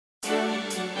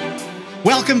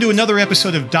Welcome to another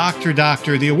episode of Doctor,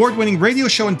 the award-winning radio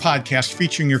show and podcast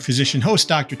featuring your physician host,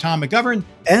 Dr. Tom McGovern.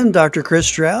 And Dr. Chris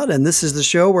Stroud. And this is the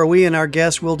show where we and our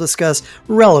guests will discuss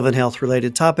relevant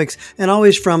health-related topics and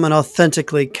always from an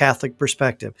authentically Catholic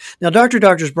perspective. Now, Dr.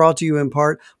 Doctor is brought to you in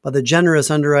part by the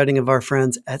generous underwriting of our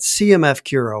friends at CMF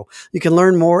Curo. You can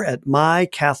learn more at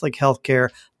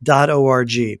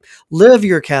mycatholichealthcare.org. Live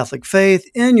your Catholic faith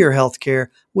in your healthcare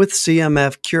with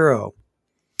CMF Curo.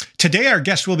 Today, our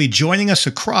guest will be joining us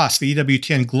across the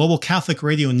EWTN Global Catholic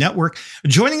Radio Network.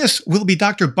 Joining us will be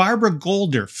Dr. Barbara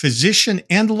Golder, physician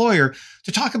and lawyer,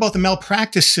 to talk about the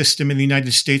malpractice system in the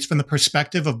United States from the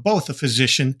perspective of both a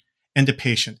physician and a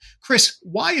patient. Chris,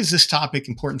 why is this topic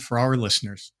important for our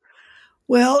listeners?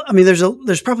 Well, I mean,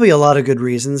 there's probably a lot of good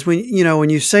reasons. When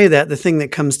you say that, the thing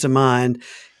that comes to mind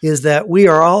is that we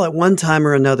are all at one time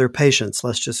or another patients.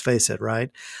 Let's just face it, right?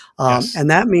 Yes.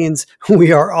 And that means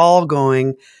we are all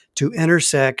going to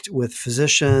intersect with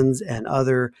physicians and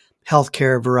other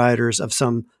healthcare providers of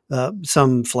some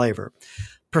flavor.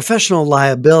 Professional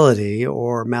liability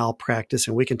or malpractice,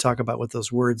 and we can talk about what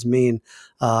those words mean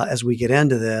as we get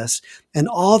into this, and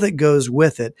all that goes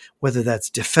with it, whether that's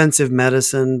defensive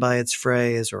medicine by its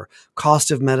phrase, or cost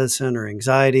of medicine, or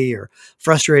anxiety, or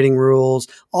frustrating rules,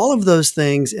 all of those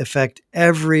things affect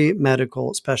every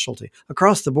medical specialty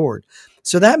across the board.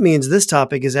 So that means this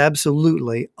topic is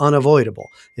absolutely unavoidable.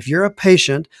 If you're a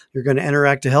patient, you're going to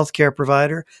interact with a healthcare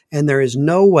provider, and there is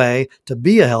no way to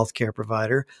be a healthcare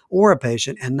provider or a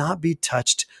patient and not be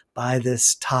touched by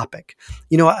this topic.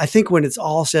 I think when it's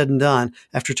all said and done,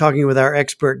 after talking with our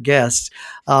expert guests,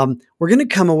 we're going to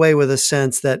come away with a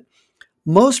sense that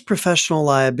most professional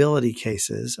liability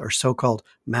cases, or so-called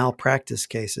malpractice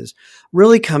cases,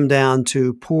 really come down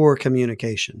to poor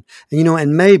communication.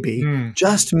 And maybe,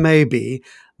 just maybe,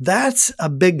 that's a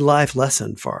big life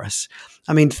lesson for us.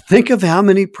 I mean, think of how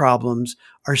many problems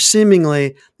are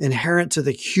seemingly inherent to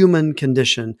the human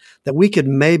condition that we could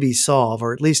maybe solve,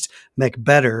 or at least make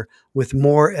better, with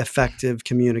more effective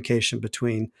communication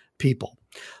between people.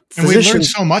 And we learned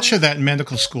so much of that in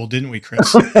medical school, didn't we,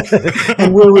 Chris?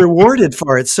 And we're rewarded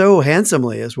for it so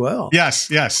handsomely as well. Yes.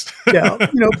 Yeah.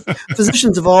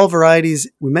 Physicians of all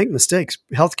varieties, we make mistakes.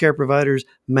 Healthcare providers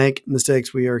make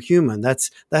mistakes. We are human.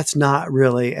 That's not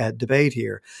really at debate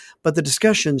here. But the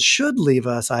discussion should leave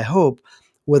us, I hope,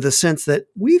 with a sense that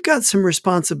we've got some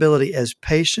responsibility as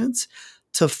patients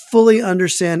to fully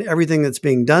understand everything that's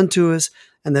being done to us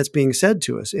and that's being said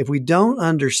to us. If we don't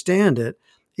understand it,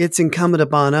 it's incumbent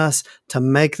upon us to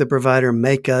make the provider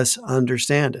make us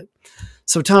understand it.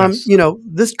 So, Tom, yes.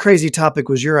 This crazy topic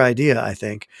was your idea, I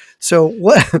think. So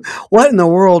what in the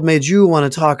world made you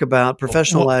want to talk about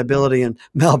professional liability and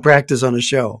malpractice on a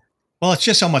show? Well, it's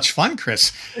just so much fun,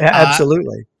 Chris.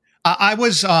 Absolutely. I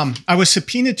was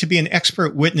subpoenaed to be an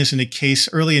expert witness in a case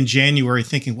early in January,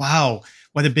 thinking, wow,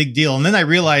 what a big deal. And then I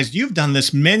realized you've done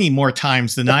this many more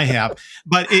times than I have.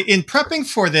 But in prepping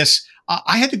for this,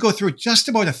 I had to go through just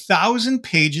about 1,000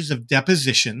 pages of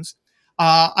depositions.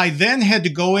 I then had to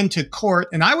go into court,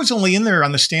 and I was only in there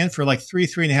on the stand for like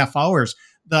 3.5 hours.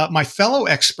 My fellow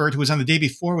expert who was on the day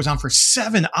before was on for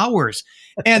 7 hours.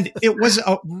 And it was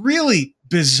a really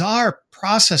bizarre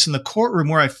process in the courtroom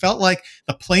where I felt like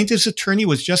the plaintiff's attorney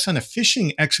was just on a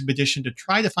fishing expedition to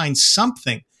try to find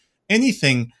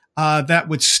anything that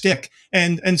would stick.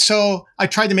 And so I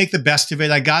tried to make the best of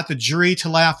it. I got the jury to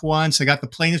laugh once. I got the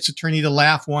plaintiff's attorney to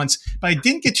laugh once, but I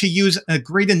didn't get to use a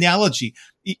great analogy.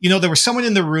 There was someone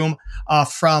in the room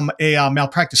from a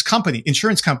malpractice company,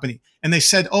 insurance company, and they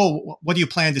said, "Oh, what do you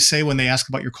plan to say when they ask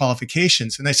about your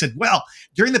qualifications?" And I said, "Well,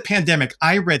 during the pandemic,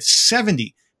 I read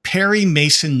 70 Perry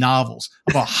Mason novels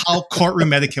about how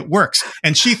courtroom etiquette works."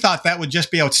 And she thought that would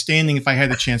just be outstanding if I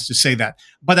had a chance to say that,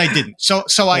 but I didn't.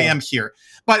 So I am here.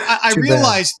 But I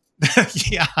realized,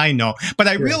 yeah, I know. But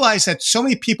I realized that so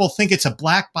many people think it's a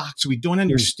black box. We don't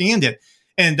understand it.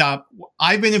 And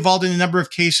I've been involved in a number of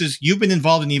cases. You've been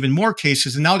involved in even more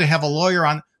cases. And now to have a lawyer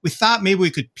on, we thought maybe we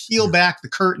could peel back the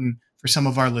curtain for some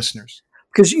of our listeners.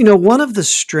 Because, one of the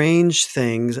strange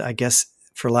things, I guess,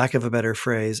 for lack of a better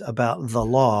phrase, about the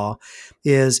law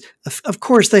is, of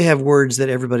course, they have words that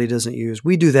everybody doesn't use.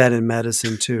 We do that in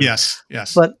medicine too. Yes.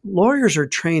 But lawyers are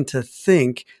trained to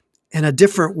think in a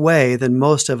different way than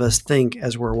most of us think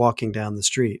as we're walking down the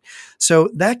street. So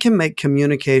that can make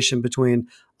communication between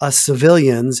us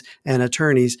civilians and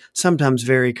attorneys sometimes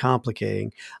very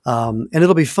complicating. And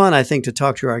it'll be fun, I think, to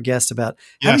talk to our guests about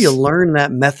how do you learn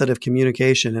that method of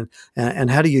communication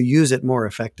and how do you use it more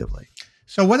effectively?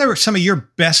 So what are some of your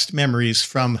best memories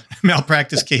from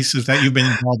malpractice cases that you've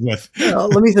been involved with?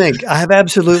 Let me think. I have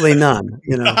absolutely none,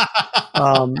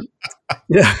 Um,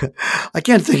 yeah, I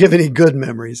can't think of any good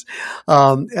memories.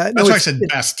 That's No, why I said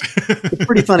best. it's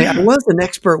pretty funny. I was an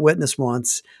expert witness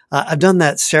once. I've done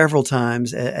that several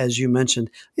times, as you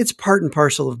mentioned. It's part and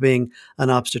parcel of being an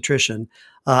obstetrician.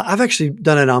 I've actually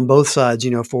done it on both sides,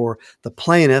 for the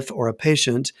plaintiff or a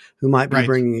patient who might be Right.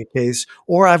 bringing a case,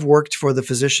 or I've worked for the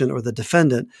physician or the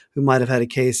defendant who might have had a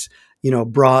case,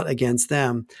 brought against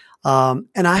them.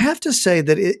 And I have to say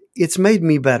that it's made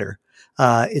me better.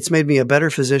 It's made me a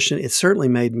better physician. It's certainly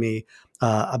made me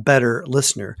a better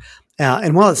listener.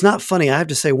 And while it's not funny, I have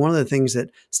to say one of the things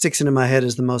that sticks into my head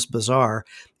as the most bizarre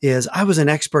is I was an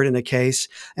expert in a case,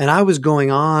 and I was going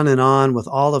on and on with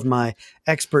all of my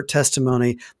expert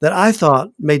testimony that I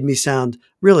thought made me sound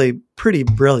really pretty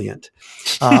brilliant.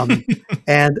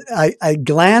 And I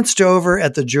glanced over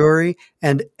at the jury,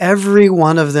 and every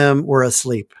one of them were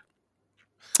asleep.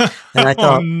 And I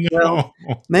thought, well,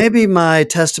 maybe my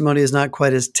testimony is not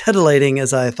quite as titillating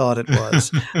as I thought it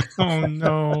was. Oh,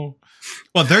 no.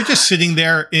 Well, they're just sitting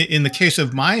there. In the case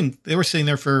of mine, they were sitting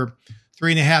there for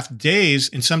 3.5 days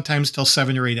and sometimes till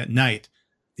 7 or 8 at night.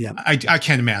 Yeah. I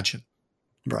can't imagine.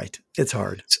 Right. It's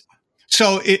hard.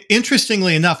 So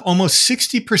interestingly enough, almost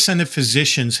 60% of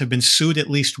physicians have been sued at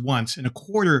least once, and a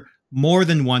quarter more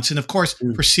than once. And of course,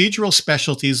 procedural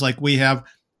specialties like we have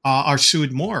are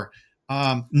sued more.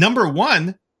 Number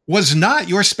one was not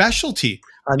your specialty.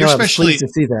 I know. I was pleased to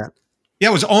see that. Yeah,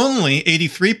 it was only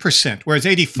 83%, whereas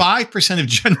 85% of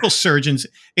general surgeons,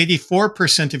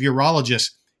 84% of urologists.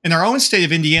 In our own state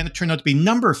of Indiana, turned out to be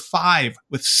number 5,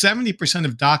 with 70%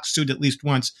 of docs sued at least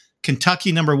once.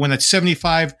 Kentucky, number 1 at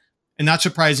 75, and not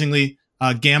surprisingly,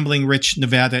 gambling-rich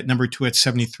Nevada at number 2 at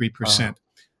 73%.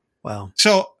 Wow.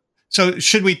 So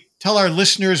should we tell our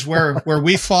listeners where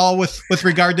we fall with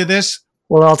regard to this?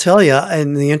 Well, I'll tell you,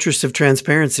 in the interest of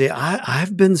transparency,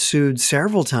 I've been sued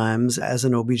several times as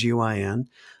an OBGYN.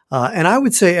 And I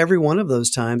would say every one of those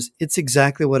times, it's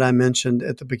exactly what I mentioned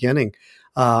at the beginning.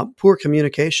 Poor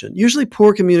communication, usually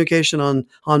poor communication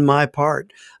on my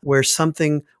part, where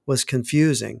something was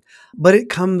confusing. But it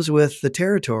comes with the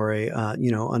territory,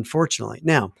 unfortunately.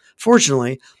 Now,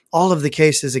 fortunately, all of the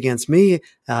cases against me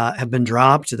have been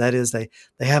dropped. That is, they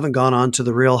haven't gone on to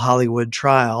the real Hollywood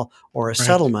trial or a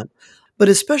settlement. But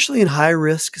especially in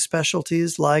high-risk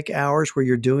specialties like ours, where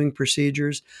you're doing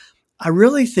procedures, I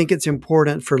really think it's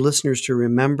important for listeners to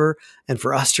remember, and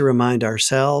for us to remind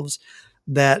ourselves,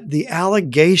 that the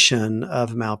allegation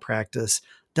of malpractice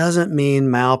doesn't mean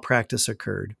malpractice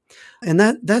occurred. And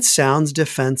that sounds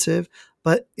defensive,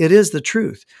 but it is the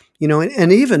truth.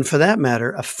 And even for that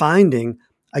matter, a finding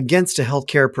against a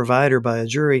healthcare provider by a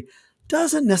jury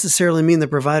doesn't necessarily mean the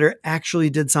provider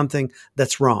actually did something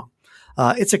that's wrong.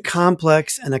 It's a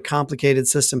complex and a complicated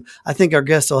system. I think our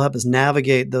guests will help us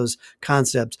navigate those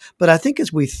concepts. But I think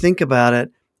as we think about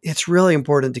it, it's really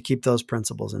important to keep those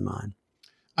principles in mind.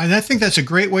 And I think that's a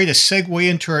great way to segue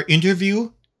into our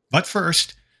interview. But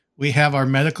first, we have our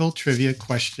medical trivia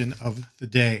question of the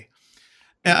day.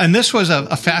 And this was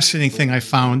a fascinating thing I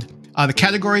found. The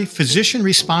category, physician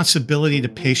responsibility to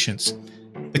patients.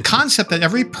 The concept that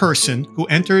every person who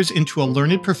enters into a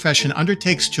learned profession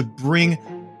undertakes to bring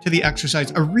to the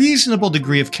exercise a reasonable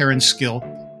degree of care and skill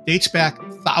dates back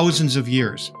thousands of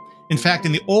years. In fact,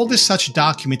 in the oldest such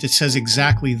document, it says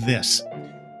exactly this.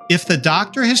 If the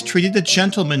doctor has treated a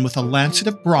gentleman with a lancet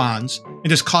of bronze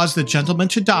and has caused the gentleman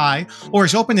to die, or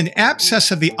has opened an abscess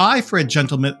of the eye for a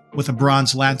gentleman with a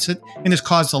bronze lancet and has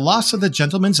caused the loss of the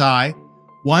gentleman's eye,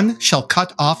 one shall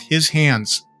cut off his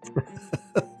hands.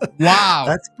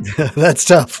 Wow. That's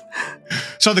tough.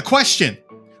 So the question,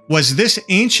 was this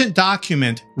ancient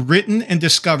document written and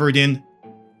discovered in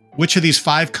which of these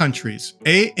 5 countries?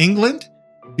 A, England,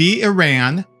 B,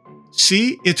 Iran,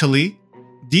 C, Italy,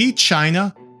 D,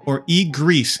 China, or E,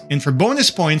 Greece? And for bonus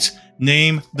points,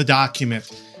 name the document.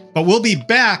 But we'll be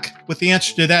back with the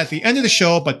answer to that at the end of the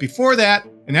show. But before that,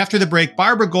 and after the break,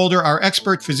 Barbara Golder, our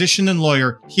expert physician and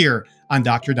lawyer, here on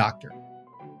Dr. Doctor.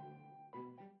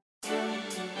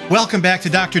 Welcome back to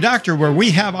Dr. Doctor, where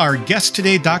we have our guest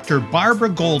today, Dr. Barbara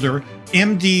Golder,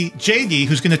 MD, JD,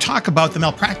 who's going to talk about the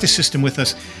malpractice system with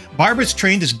us. Barbara's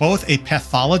trained as both a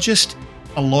pathologist,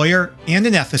 a lawyer, and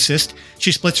an ethicist.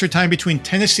 She splits her time between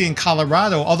Tennessee and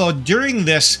Colorado, although during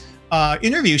this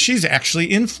interview, she's actually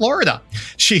in Florida.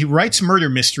 She writes murder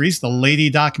mysteries, the Lady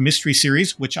Doc Mystery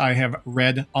Series, which I have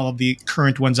read all of the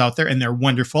current ones out there, and they're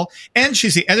wonderful. And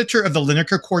she's the editor of the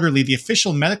Lineker Quarterly, the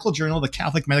official medical journal of the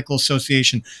Catholic Medical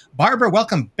Association. Barbara,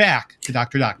 welcome back to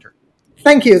Dr. Doctor.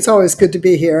 Thank you. It's always good to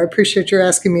be here. I appreciate your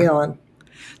asking me on.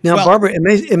 Now, Well, Barbara,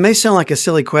 it may sound like a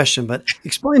silly question, but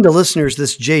explain to listeners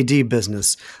this JD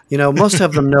business. Most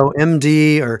of them know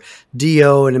MD or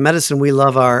DO, and in medicine, we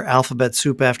love our alphabet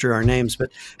soup after our names.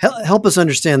 But help us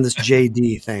understand this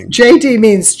JD thing. JD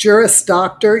means Juris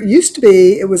Doctor. It used to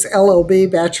be, it was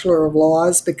LLB, Bachelor of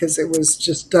Laws, because it was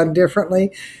just done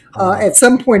differently. At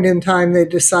some point in time, they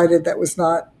decided that was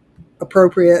not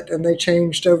appropriate, and they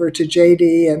changed over to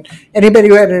JD. And anybody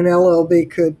who had an LLB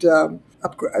could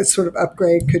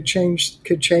upgrade, could change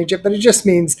it. But it just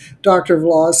means Doctor of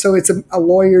Laws. So it's a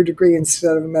lawyer degree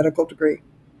instead of a medical degree.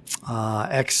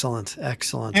 Excellent.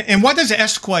 and what does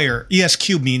Esquire,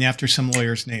 ESQ, mean after some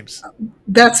lawyers' names?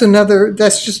 That's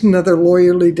just another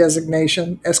lawyerly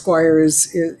designation. Esquire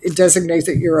it designates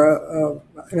that you're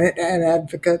an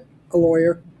advocate, a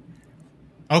lawyer.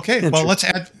 Okay, well, let's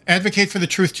advocate for the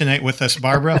truth tonight with us,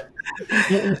 Barbara.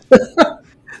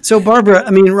 So, Barbara,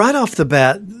 right off the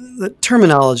bat, the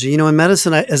terminology, in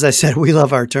medicine, as I said, we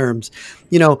love our terms.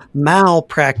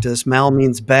 Malpractice, mal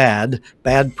means bad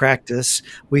practice.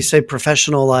 We say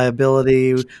professional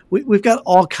liability. We've got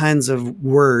all kinds of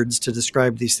words to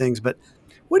describe these things. But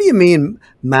what do you mean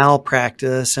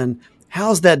malpractice? And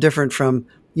how's that different from,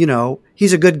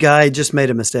 he's a good guy, just made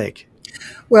a mistake?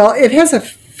 Well, it has a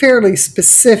fairly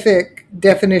specific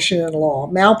definition in law.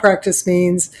 Malpractice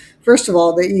means, first of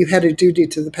all, that you had a duty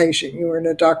to the patient. You were in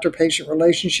a doctor-patient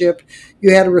relationship.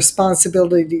 You had a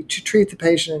responsibility to treat the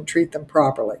patient and treat them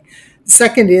properly. The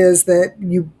second is that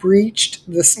you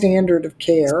breached the standard of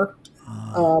care,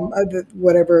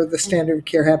 whatever the standard of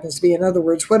care happens to be. In other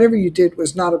words, whatever you did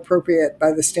was not appropriate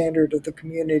by the standard of the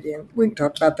community. And we can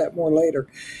talk about that more later.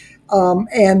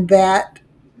 And that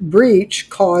breach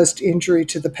caused injury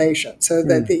to the patient, so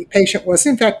that the patient was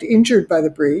in fact injured by the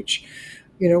breach.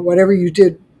 Whatever you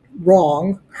did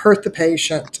wrong hurt the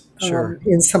patient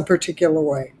in some particular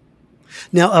way.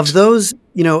 Now, of those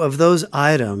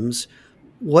items,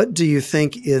 what do you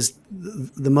think is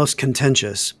the most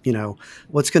contentious?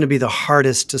 What's going to be the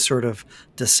hardest to sort of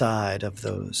decide of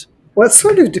those? Well, it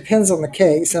sort of depends on the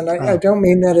case, and I don't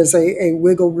mean that as a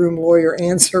wiggle room lawyer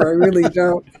answer. I really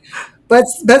don't. But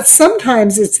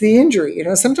sometimes it's the injury.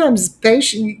 Sometimes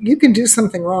you can do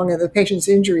something wrong and the patient's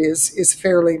injury is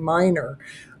fairly minor.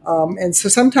 And so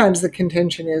sometimes the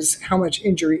contention is how much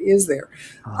injury is there.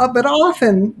 But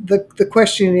often the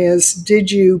question is,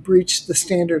 did you breach the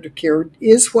standard of care?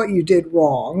 Is what you did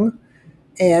wrong?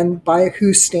 And by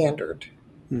whose standard?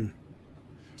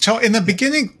 So in the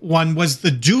beginning one was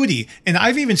the duty. And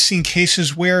I've even seen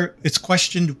cases where it's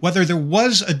questioned whether there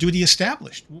was a duty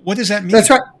established. What does that mean? That's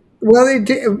right. Well,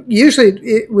 usually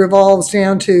it revolves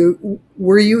down to,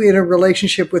 were you in a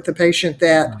relationship with the patient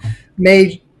that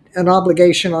made an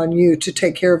obligation on you to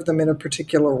take care of them in a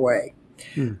particular way?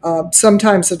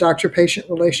 Sometimes the doctor-patient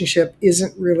relationship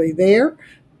isn't really there.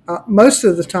 Most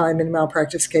of the time in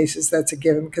malpractice cases, that's a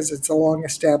given because it's a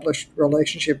long-established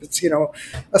relationship. It's,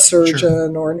 a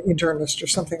surgeon or an internist or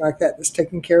something like that that's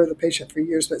taking care of the patient for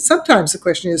years. But sometimes the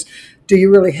question is, do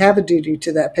you really have a duty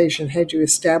to that patient? Had you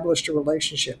established a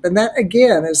relationship? And that,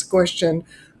 again, is a question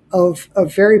of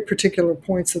very particular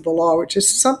points of the law, which is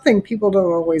something people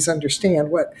don't always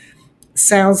understand. What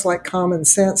sounds like common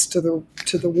sense to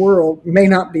the world may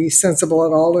not be sensible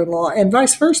at all in law, and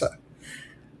vice versa.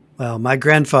 Well, my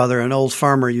grandfather, an old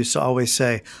farmer, used to always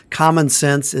say, common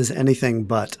sense is anything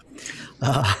but.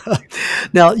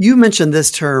 Now, you mentioned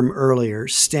this term earlier,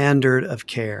 standard of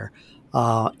care.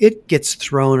 It gets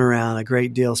thrown around a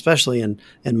great deal, especially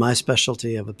in my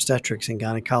specialty of obstetrics and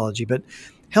gynecology. But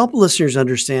help listeners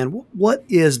understand, what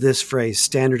is this phrase,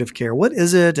 standard of care? What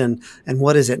is it and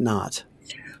what is it not?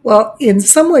 Well, in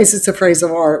some ways, it's a phrase of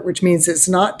art, which means it's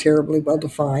not terribly well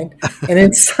defined. And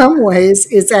in some ways,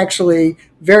 it's actually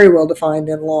very well defined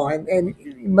in law. And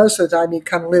most of the time, you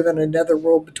kind of live in another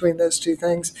world between those two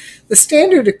things. The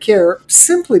standard of care,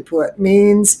 simply put,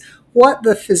 means what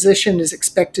the physician is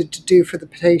expected to do for the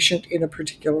patient in a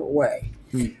particular way.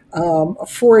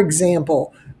 For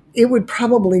example, it would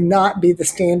probably not be the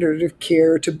standard of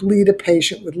care to bleed a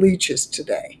patient with leeches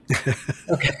today.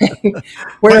 Okay.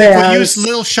 Whereas, if we use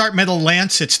little sharp metal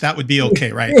lancets, that would be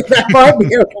okay, right? That might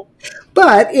be okay.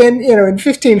 But in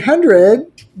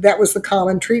 1500, that was the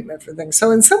common treatment for things.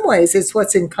 So in some ways, it's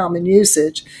what's in common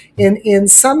usage. In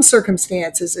some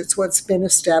circumstances, it's what's been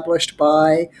established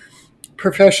by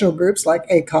professional groups like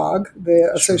ACOG, the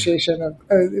Association of,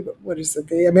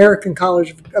 the American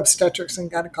College of Obstetrics and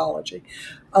Gynecology.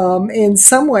 In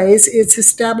some ways, it's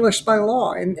established by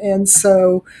law. And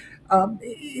so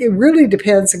it really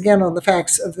depends, again, on the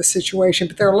facts of the situation.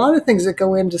 But there are a lot of things that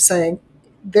go into saying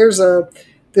there's a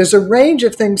range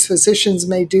of things physicians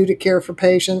may do to care for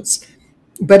patients.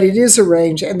 but it is a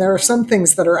range, and there are some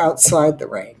things that are outside the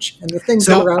range, and the things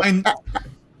that So are In now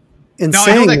I know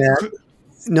saying that. that,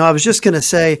 no, I was just going to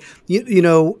say,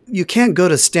 you can't go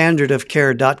to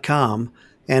standardofcare.com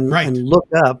Right. and look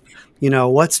up,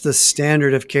 what's the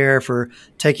standard of care for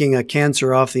taking a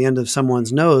cancer off the end of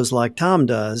someone's nose like Tom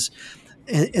does.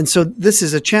 And so this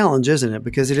is a challenge, isn't it?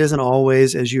 Because it isn't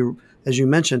always, as you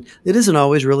mentioned, it isn't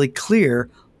always really clear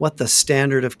what the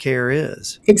standard of care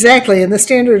is. Exactly. And the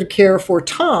standard of care for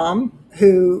Tom,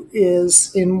 who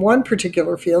is in one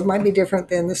particular field, might be different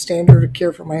than the standard of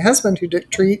care for my husband, who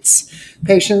treats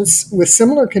patients with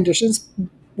similar conditions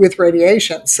with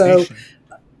radiation. So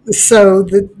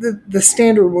the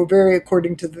standard will vary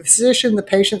according to the physician, the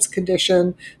patient's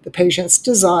condition, the patient's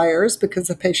desires, because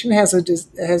the patient has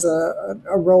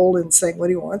a role in saying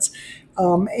what he wants,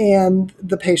 and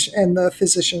the patient and the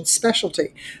physician's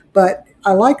specialty. But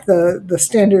I like the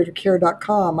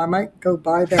standardofcare.com. I might go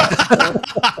buy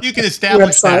that. You can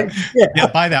establish website. that. Yeah,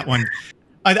 buy that one.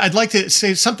 I'd like to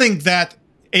say something that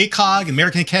ACOG,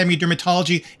 American Academy of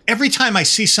Dermatology, every time I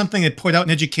see something that put out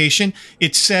in education,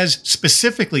 it says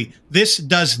specifically, this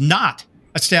does not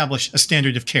establish a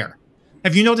standard of care.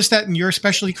 Have you noticed that in your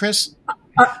specialty, Chris?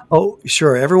 Oh,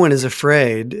 sure. Everyone is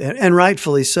afraid, and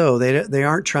rightfully so. They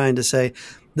aren't trying to say,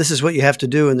 this is what you have to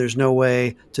do, and there's no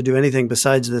way to do anything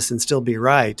besides this and still be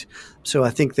right. So I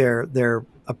think they're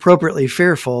appropriately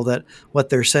fearful that what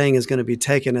they're saying is going to be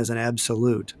taken as an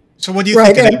absolute. So what do you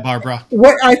think of that, Barbara?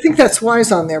 I think that's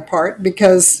wise on their part,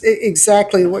 because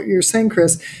exactly what you're saying,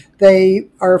 Chris, they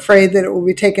are afraid that it will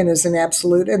be taken as an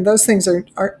absolute, and those things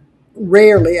are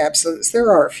rarely absolutes. There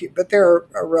are a few, but there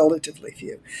are relatively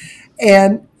few.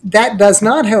 And that does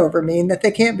not, however, mean that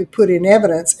they can't be put in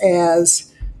evidence as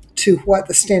to what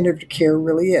the standard of care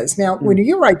really is. Now, when you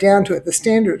get right down to it, the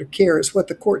standard of care is what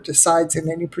the court decides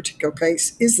in any particular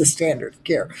case is the standard of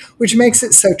care, which makes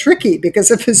it so tricky,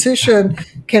 because a physician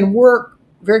can work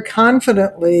very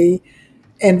confidently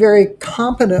and very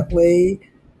competently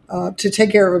to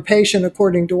take care of a patient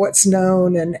according to what's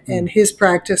known and his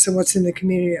practice and what's in the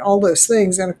community, all those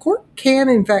things. And a court can,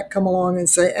 in fact, come along and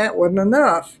say, that wasn't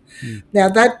enough. Now,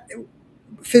 that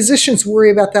physicians worry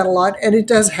about that a lot, and it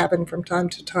does happen from time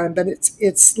to time, but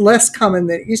it's less common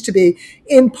than it used to be,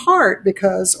 in part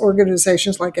because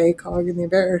organizations like ACOG and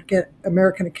the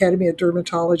American Academy of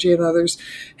Dermatology and others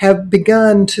have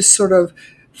begun to sort of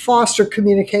foster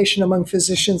communication among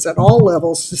physicians at all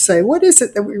levels to say, what is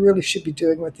it that we really should be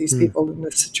doing with these people in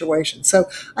this situation? So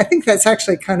I think that's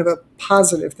actually kind of a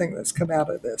positive thing that's come out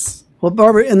of this. Well,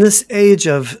 Barbara, in this age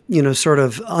of, sort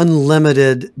of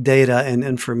unlimited data and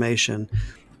information,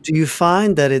 do you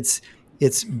find that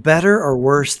it's better or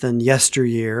worse than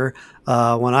yesteryear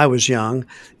when I was young,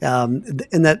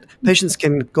 in that patients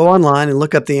can go online and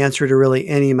look up the answer to really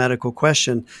any medical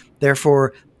question?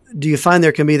 Therefore, do you find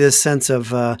there can be this sense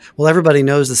of, well, everybody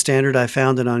knows the standard, I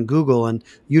found it on Google, and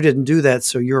you didn't do that,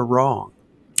 so you're wrong?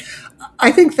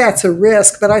 I think that's a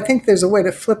risk, but I think there's a way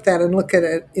to flip that and look at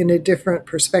it in a different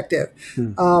perspective.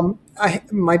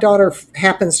 My daughter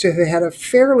happens to have had a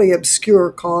fairly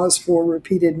obscure cause for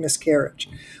repeated miscarriage,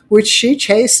 which she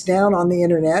chased down on the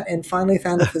internet and finally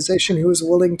found a physician who was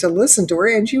willing to listen to her,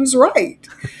 and she was right.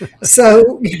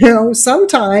 So,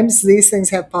 sometimes these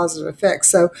things have positive effects.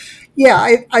 So,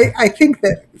 yeah, I think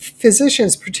that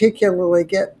physicians particularly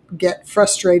get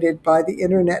frustrated by the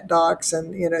internet docs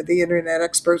and the internet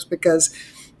experts, because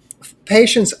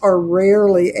patients are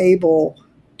rarely able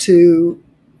to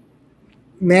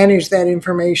manage that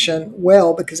information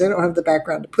well because they don't have the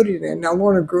background to put it in. Now,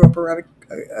 Lorna grew up around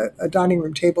a dining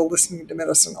room table listening to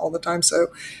medicine all the time, so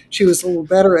she was a little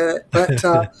better at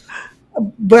it.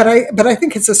 But I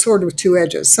think it's a sword with two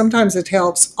edges. Sometimes it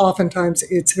helps. Oftentimes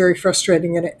it's very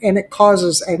frustrating, and it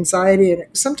causes anxiety, and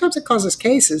sometimes it causes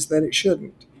cases that it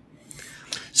shouldn't.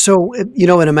 So, in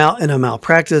a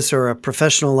malpractice or a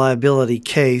professional liability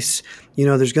case,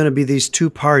 there's going to be these two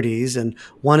parties, and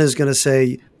one is going to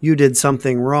say, you did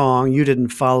something wrong, you didn't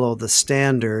follow the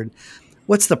standard.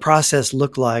 What's the process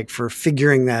look like for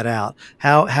figuring that out?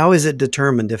 How is it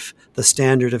determined if the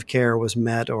standard of care was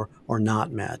met or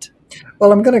not met?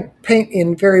 Well, I'm going to paint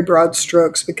in very broad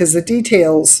strokes because the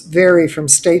details vary from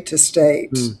state to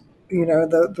state.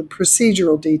 The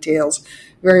procedural details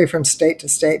vary from state to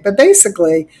state. But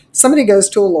basically, somebody goes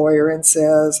to a lawyer and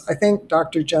says, I think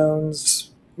Dr.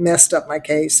 Jones messed up my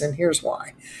case, and here's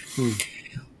why.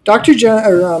 Dr.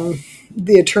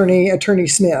 The Attorney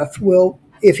Smith, will,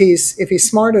 if he's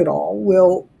smart at all,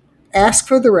 will ask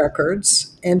for the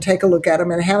records and take a look at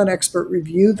them and have an expert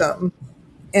review them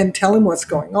and tell him what's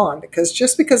going on. Because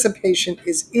just because a patient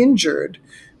is injured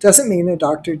doesn't mean a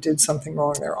doctor did something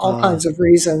wrong. There are all kinds of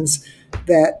reasons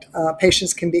that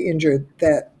patients can be injured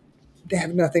that they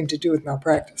have nothing to do with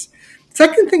malpractice.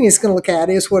 Second thing he's going to look at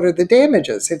is what are the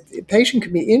damages. If a patient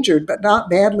can be injured, but not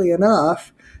badly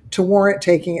enough to warrant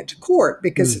taking it to court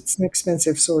because it's an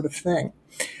expensive sort of thing.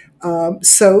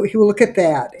 So he will look at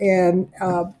that. And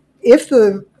if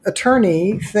the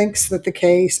attorney thinks that the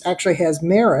case actually has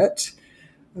merit,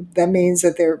 that means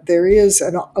that there is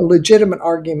a legitimate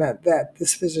argument that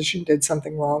this physician did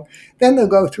something wrong. Then they'll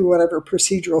go through whatever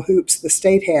procedural hoops the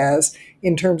state has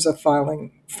in terms of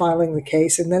filing the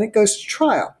case, and then it goes to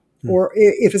trial. Or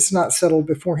if it's not settled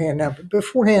beforehand. Now,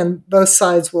 beforehand, both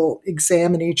sides will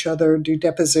examine each other, do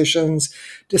depositions,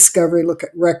 discovery, look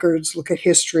at records, look at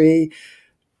history,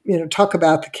 talk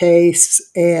about the case,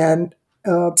 and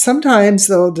sometimes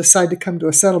they'll decide to come to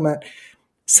a settlement.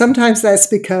 Sometimes that's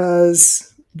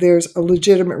because there's a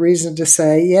legitimate reason to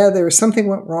say, yeah, there was something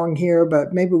went wrong here,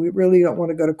 but maybe we really don't want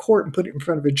to go to court and put it in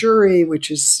front of a jury, which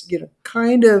is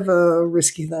kind of a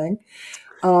risky thing.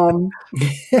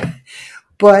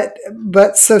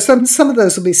 But so some of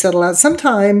those will be settled out.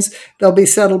 Sometimes they'll be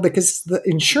settled because the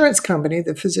insurance company,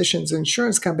 the physician's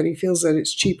insurance company, feels that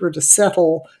it's cheaper to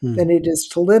settle than it is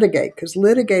to litigate, because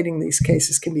litigating these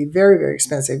cases can be very, very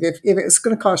expensive. If it's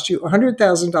going to cost you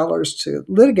 $100,000 to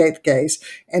litigate the case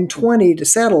and $20,000 to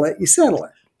settle it, you settle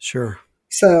it. Sure.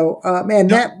 So,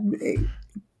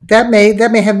 that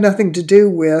may have nothing to do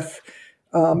with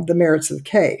the merits of the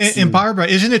case. And Barbara,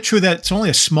 isn't it true that it's only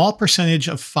a small percentage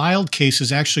of filed cases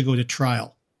actually go to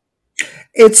trial?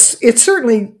 It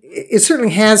certainly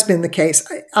has been the case.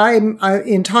 I'm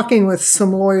in talking with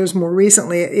some lawyers more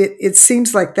recently. It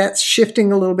seems like that's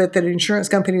shifting a little bit. That insurance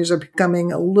companies are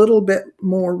becoming a little bit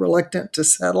more reluctant to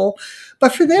settle,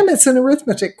 but for them, it's an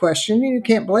arithmetic question. You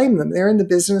can't blame them. They're in the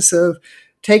business of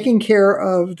taking care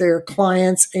of their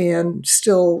clients and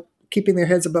still keeping their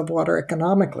heads above water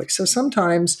economically. So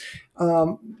sometimes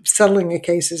settling a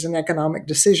case is an economic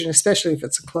decision, especially if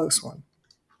it's a close one.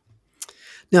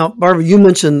 Now, Barbara, you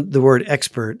mentioned the word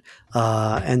expert.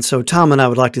 And so Tom and I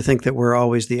would like to think that we're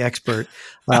always the expert.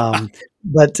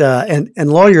 But in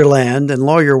lawyer land and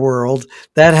lawyer world,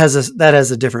 that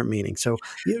has a different meaning. So,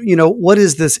 what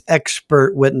is this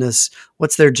expert witness?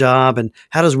 What's their job? And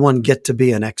how does one get to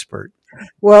be an expert?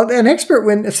 Well, an expert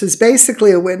witness is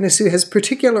basically a witness who has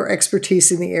particular expertise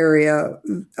in the area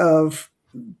of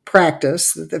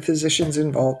practice that the physician's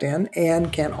involved in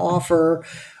and can offer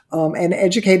an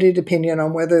educated opinion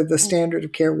on whether the standard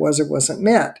of care was or wasn't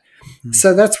met.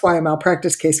 So that's why a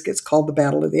malpractice case gets called the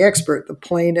battle of the expert. The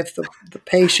plaintiff, the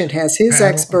patient has his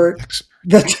expert,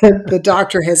 the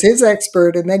doctor has his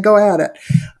expert, and they go at it.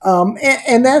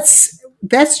 And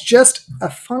that's just a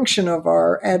function of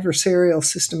our adversarial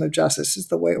system of justice, is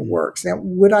the way it works. Now,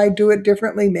 would I do it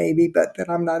differently? Maybe, but then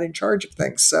I'm not in charge of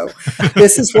things. So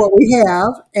this is what we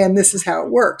have, and this is how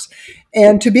it works.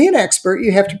 And to be an expert,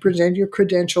 you have to present your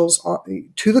credentials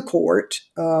to the court.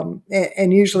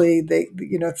 And usually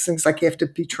things like you have to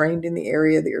be trained in the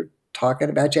area that you're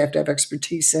talking about. You have to have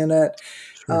expertise in it.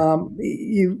 Sure.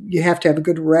 You have to have a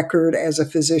good record as a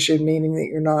physician, meaning that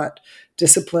you're not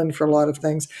disciplined for a lot of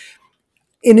things.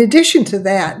 In addition to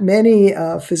that, many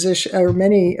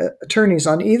attorneys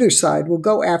on either side will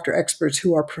go after experts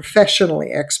who are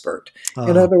professionally expert.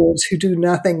 In other words, who do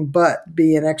nothing but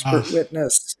be an expert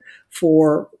witness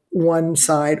for one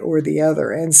side or the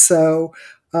other. And so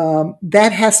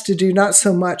that has to do not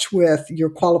so much with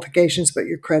your qualifications, but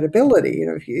your credibility.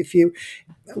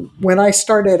 When I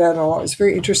started out in law, it was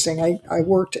very interesting. I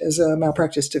worked as a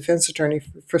malpractice defense attorney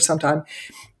for some time.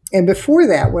 And before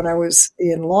that, when I was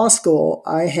in law school,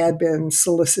 I had been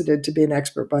solicited to be an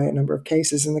expert by a number of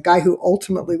cases. And the guy who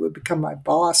ultimately would become my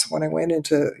boss when I went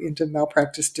into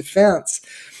malpractice defense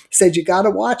said, you got to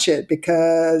watch it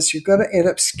because you're going to end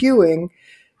up skewing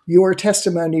your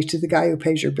testimony to the guy who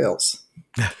pays your bills.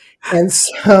 And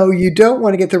so you don't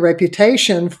want to get the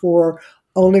reputation for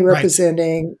only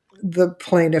representing the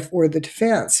plaintiff or the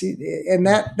defense. And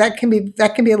that can be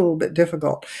a little bit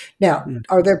difficult. Now,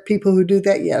 are there people who do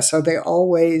that? Yes. Are they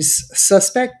always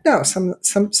suspect? No.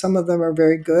 Some of them are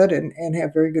very good and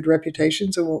have very good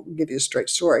reputations and will give you a straight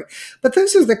story. But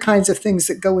those are the kinds of things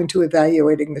that go into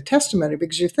evaluating the testimony,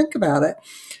 because you think about it,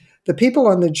 the people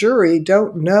on the jury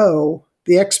don't know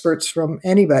the experts from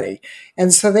anybody.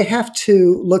 And so they have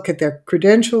to look at their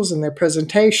credentials and their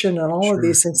presentation and all of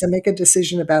these things and make a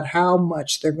decision about how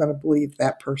much they're going to believe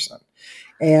that person.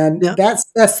 And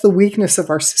that's the weakness of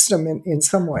our system in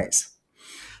some ways.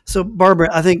 So, Barbara,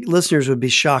 I think listeners would be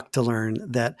shocked to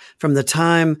learn that from the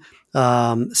time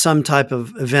some type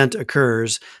of event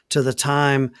occurs to the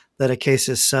time that a case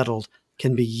is settled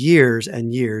can be years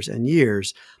and years and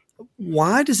years.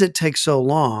 Why does it take so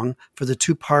long for the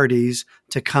two parties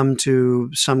to come to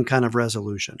some kind of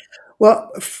resolution?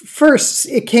 Well, first,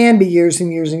 it can be years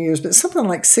and years and years, but something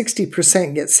like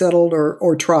 60% get settled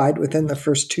or tried within the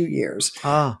first 2 years.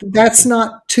 That's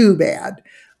not too bad.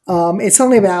 It's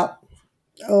only about,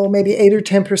 maybe 8 or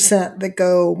 10% that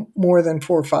go more than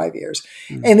 4 or 5 years.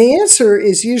 Mm-hmm. And the answer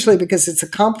is usually because it's a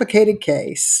complicated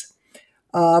case,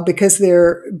 because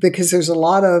there's a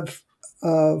lot of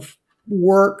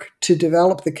work to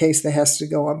develop the case that has to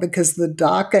go on, because the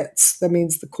dockets, that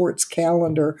means the court's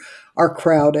calendar, are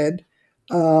crowded.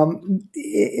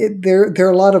 There are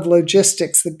a lot of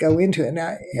logistics that go into it.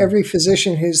 Now, every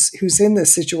physician who's in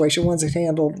this situation wants it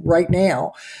handled right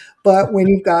now. But when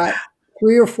you've got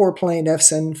 3 or 4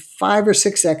 plaintiffs and 5 or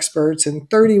 6 experts and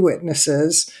 30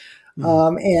 witnesses,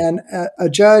 and a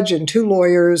judge and 2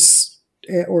 lawyers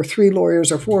or 3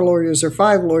 lawyers or 4 lawyers or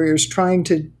 5 lawyers trying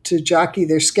to jockey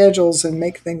their schedules and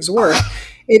make things work,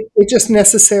 it just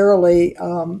necessarily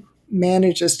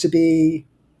manages to be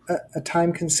a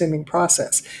time-consuming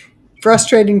process.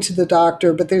 Frustrating to the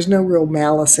doctor, but there's no real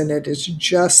malice in it. It's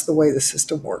just the way the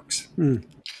system works.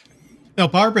 Now,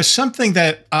 Barbara, something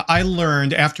that I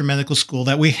learned after medical school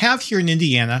that we have here in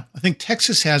Indiana, I think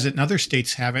Texas has it and other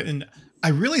states have it, and I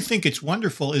really think it's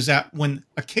wonderful, is that when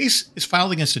a case is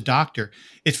filed against a doctor,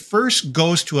 it first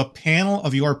goes to a panel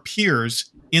of your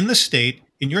peers in the state,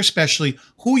 in your specialty,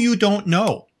 who you don't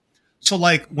know. So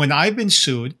like when I've been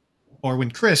sued, or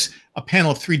when Chris, a panel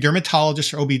of 3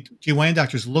 dermatologists or OB/GYN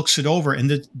doctors looks it over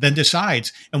and then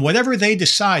decides. And whatever they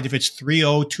decide, if it's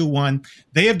 3-0, 2-1,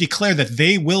 they have declared that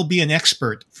they will be an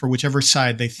expert for whichever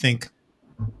side they think,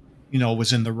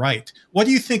 was in the right. What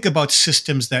do you think about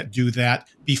systems that do that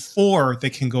before they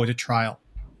can go to trial?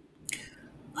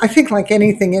 I think like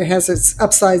anything, it has its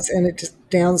upsides and its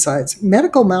downsides.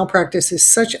 Medical malpractice is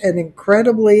such an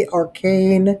incredibly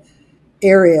arcane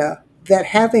area that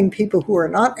having people who are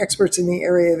not experts in the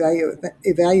area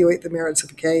evaluate the merits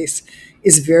of a case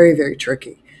is very, very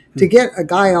tricky. To get a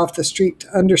guy off the street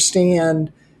to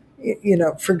understand,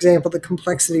 for example, the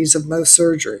complexities of Mohs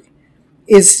surgery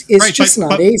is right, just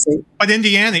not easy. But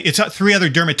Indiana, it's 3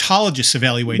 other dermatologists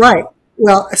evaluating. Right.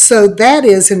 Well, so that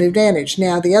is an advantage.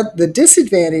 Now, the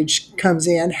disadvantage comes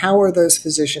in. How are those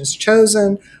physicians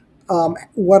chosen?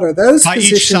 What are those by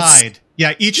physicians? Each side.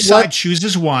 Yeah, each side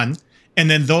chooses one. And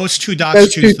then those 2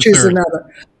 docs choose the third. Another.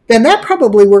 Then that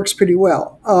probably works pretty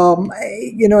well.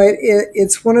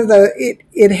 It's one of the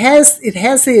it has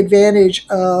the advantage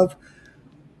of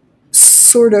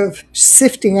sort of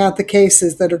sifting out the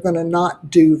cases that are going to not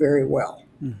do very well.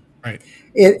 Right.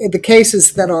 The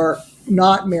cases that are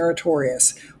not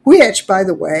meritorious, which, by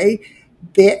the way,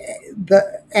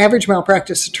 the average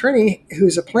malpractice attorney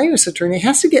who's a plaintiff's attorney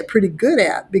has to get pretty good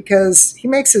at, because he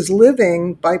makes his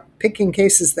living by picking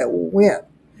cases that will win.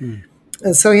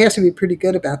 And so he has to be pretty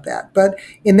good about that. But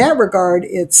in that regard,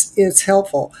 it's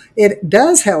helpful. It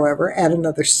does, however, add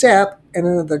another step and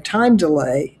another time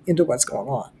delay into what's going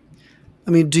on. I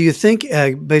mean, do you think,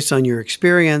 based on your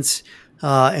experience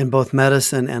in both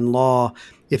medicine and law,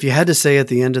 if you had to say at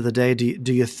the end of the day,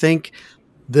 do you think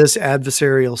this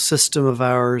adversarial system of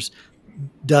ours,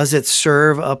 does it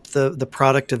serve up the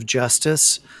product of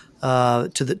justice to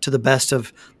the best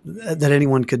of that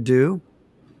anyone could do?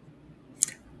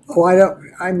 Oh, I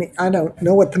don't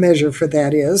know what the measure for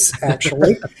that is,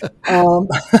 actually. And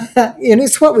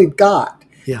it's what we've got.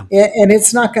 Yeah. And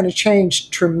it's not going to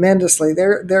change tremendously.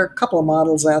 There are a couple of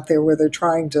models out there where they're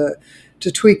trying to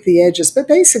tweak the edges, but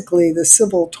basically the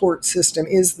civil tort system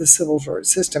is the civil tort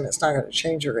system. It's not going to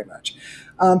change very much.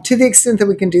 To the extent that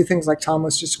we can do things like Tom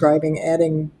was describing,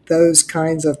 adding those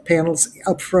kinds of panels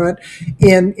up front.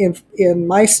 In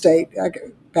my state,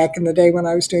 back in the day when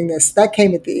I was doing this, that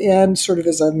came at the end sort of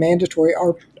as a mandatory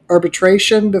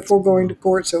arbitration before going to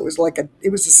court. So it was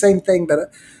it was the same thing,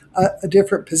 but a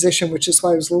different position, which is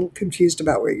why I was a little confused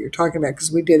about what you're talking about,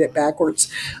 because we did it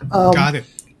backwards. Got it.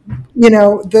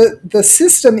 The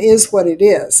system is what it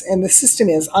is, and the system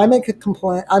is I make a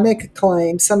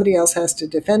claim, somebody else has to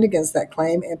defend against that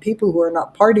claim, and people who are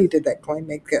not party to that claim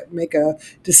make a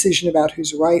decision about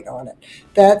who's right on it.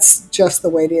 That's just the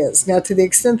way it is. Now, to the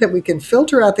extent that we can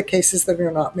filter out the cases that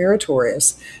are not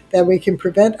meritorious, that we can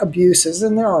prevent abuses,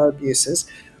 and there are abuses,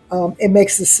 it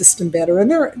makes the system better.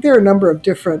 And there are a number of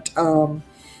different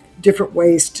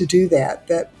ways to do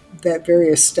that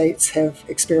various states have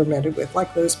experimented with,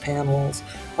 like those panels,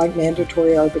 like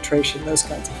mandatory arbitration, those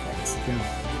kinds of things.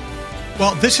 Yeah.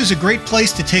 Well, this is a great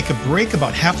place to take a break.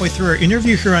 About halfway through our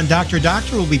interview here on Dr.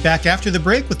 Doctor, we'll be back after the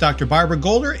break with Dr. Barbara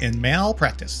Golder in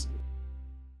Malpractice.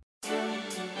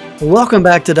 Welcome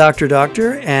back to Dr.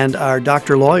 Doctor and our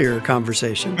doctor lawyer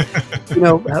conversation.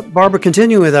 Barbara,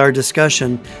 continuing with our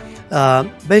discussion,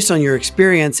 based on your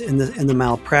experience in the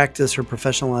malpractice or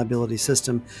professional liability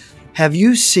system, have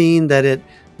you seen that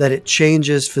it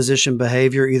changes physician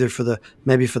behavior either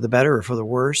maybe for the better or for the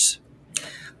worse?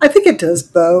 I think it does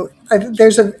both.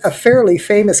 There's a fairly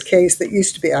famous case that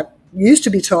used to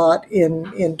be taught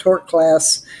in tort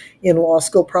class in law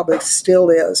school, probably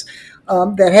still is,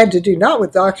 that had to do not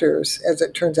with doctors, as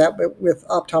it turns out, but with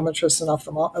optometrists and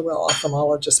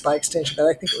ophthalmologists by extension, but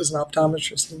I think it was an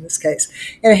optometrist in this case.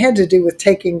 And it had to do with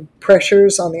taking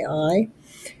pressures on the eye.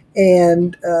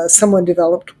 And someone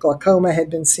developed glaucoma, had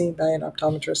been seen by an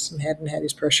optometrist and hadn't had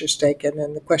his pressures taken.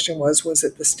 And the question was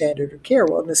it the standard of care?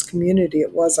 Well, in this community,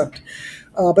 it wasn't.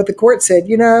 But the court said,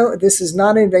 this is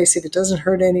not invasive. It doesn't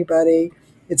hurt anybody.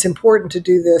 It's important to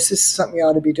do this. This is something you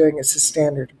ought to be doing. It's a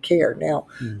standard of care. Now,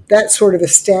 that's sort of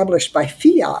established by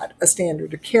fiat, a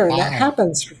standard of care. And that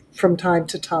happens from time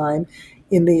to time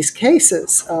in these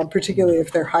cases, particularly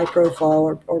if they're high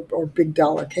profile or big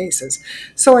dollar cases.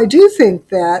 So I do think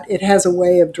that it has a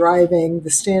way of driving the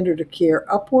standard of care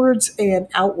upwards and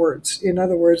outwards. In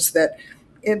other words, that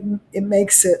it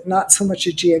makes it not so much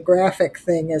a geographic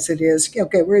thing as it is,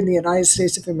 okay, we're in the United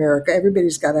States of America.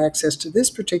 Everybody's got access to this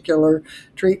particular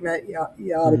treatment.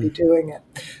 You ought to be doing it.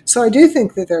 So I do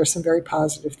think that there are some very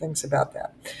positive things about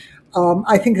that.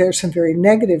 I think there are some very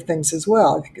negative things as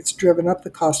well. I think it's driven up the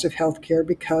cost of healthcare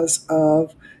because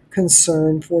of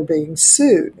concern for being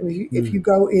sued. If you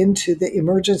go into the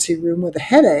emergency room with a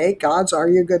headache, odds are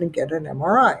you're going to get an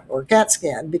MRI or a CAT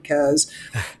scan, because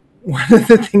one of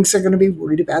the things they're going to be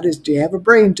worried about is, do you have a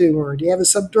brain tumor, or do you have a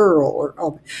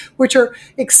subdural, which are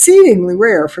exceedingly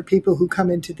rare for people who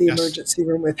come into the emergency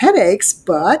room with headaches.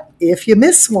 But if you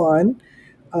miss one,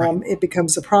 it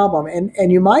becomes a problem.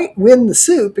 And you might win the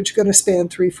suit, but you're going to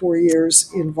spend 3-4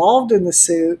 years involved in the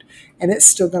suit, and it's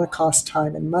still going to cost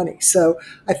time and money. So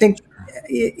I think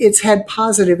it's had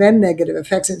positive and negative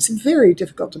effects, and it's very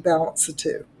difficult to balance the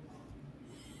two.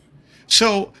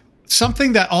 So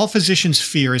something that all physicians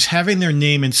fear is having their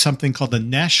name in something called the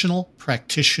National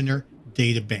Practitioner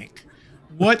Data Bank.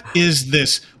 What is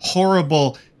this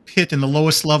horrible pit in the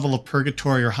lowest level of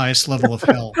purgatory or highest level of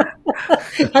hell?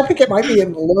 I think it might be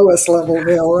in the lowest level of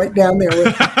hell, right down there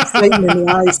with Satan in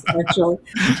the ice, actually.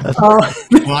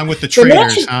 Well, I'm with the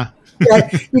traitors, huh? Yeah,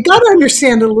 you got to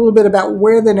understand a little bit about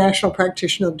where the National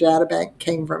Practitioner Data Bank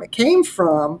came from. It came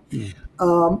from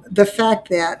the fact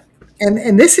that,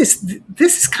 and this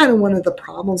is kind of one of the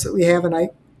problems that we have, and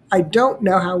I don't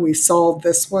know how we solve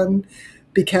this one,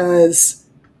 because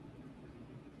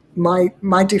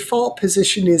my default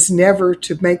position is never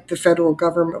to make the federal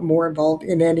government more involved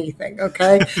in anything,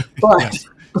 okay? But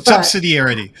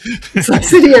subsidiarity.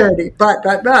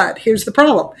 But here's the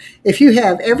problem. If you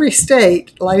have every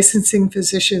state licensing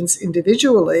physicians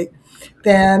individually,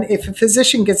 then if a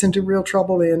physician gets into real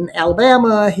trouble in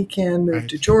Alabama, he can move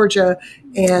to Georgia,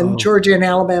 and Georgia and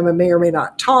Alabama may or may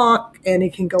not talk, and he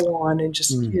can go on and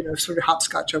just, sort of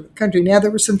hopscotch over the country. Now, there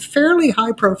were some fairly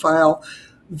high profile,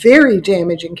 very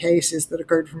damaging cases that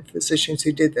occurred from physicians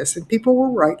who did this, and people were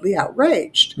rightly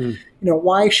outraged.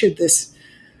 Why should this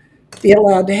be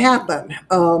allowed to happen?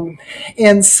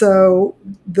 And so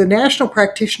the National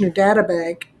Practitioner Data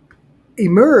Bank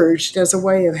emerged as a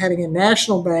way of having a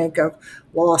national bank of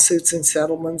lawsuits and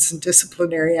settlements and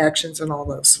disciplinary actions and all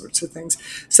those sorts of things,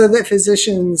 so that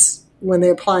physicians, when they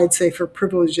applied, say, for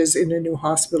privileges in a new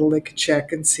hospital, they could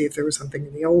check and see if there was something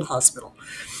in the old hospital.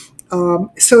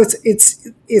 So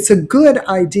it's a good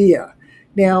idea.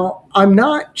 Now, I'm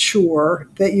not sure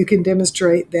that you can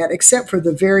demonstrate that, except for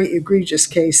the very egregious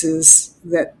cases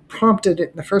that prompted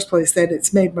it in the first place, that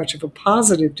it's made much of a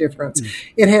positive difference.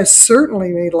 It has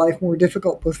certainly made life more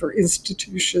difficult both for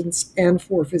institutions and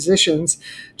for physicians,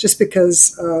 just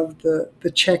because of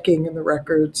the checking and the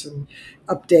records and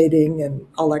updating and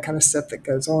all that kind of stuff that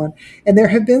goes on. And there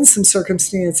have been some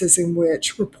circumstances in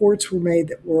which reports were made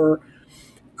that were,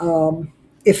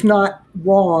 if not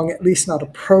wrong, at least not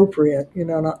appropriate,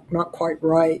 not quite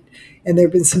right. And there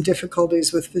have been some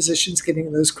difficulties with physicians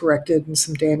getting those corrected, and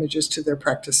some damages to their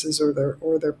practices or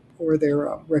their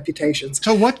reputations.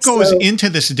 So what goes into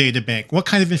this data bank? What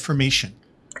kind of information?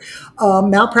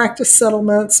 Malpractice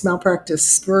settlements,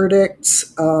 malpractice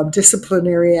verdicts,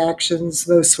 disciplinary actions,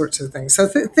 those sorts of things. So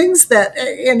things that,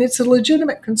 and it's a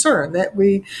legitimate concern that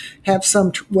we have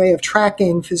some way of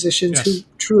tracking physicians who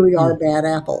truly are bad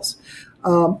apples.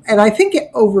 And I think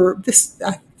over this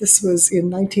was in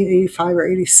 1985 or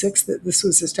 86 that this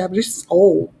was established. It's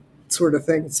old sort of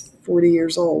thing. It's 40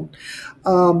 years old.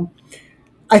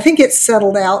 I think it's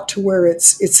settled out to where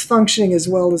it's functioning as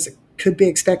well as it could be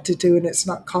expected to, and it's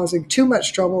not causing too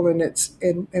much trouble,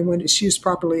 and when it's used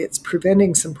properly, it's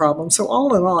preventing some problems. So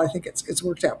all in all, I think it's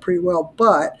worked out pretty well,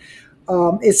 but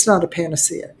it's not a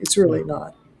panacea. It's really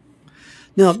not.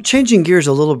 Now, changing gears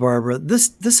a little, Barbara,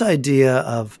 this idea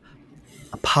of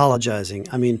apologizing.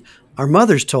 I mean, our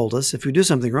mothers told us if we do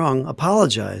something wrong,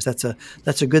 apologize. That's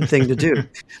a good thing to do.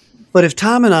 But if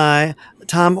Tom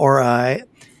or I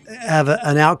have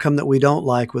an outcome that we don't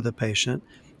like with a patient,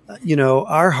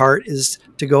 our heart is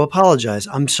to go apologize.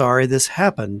 I'm sorry this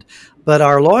happened. But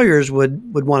our lawyers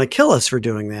would want to kill us for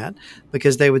doing that,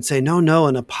 because they would say, no,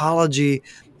 an apology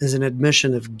is an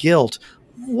admission of guilt.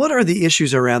 What are the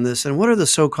issues around this, and what are the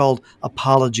so-called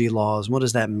apology laws? What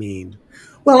does that mean?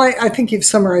 Well, I think you've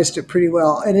summarized it pretty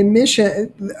well.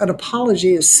 An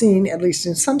apology is seen, at least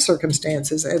in some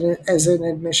circumstances, as an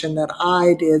admission that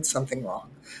I did something wrong.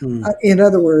 In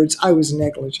other words, I was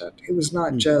negligent. It was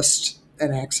not just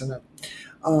an accident.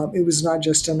 It was not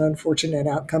just an unfortunate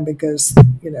outcome because,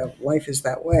 life is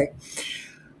that way.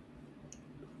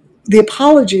 The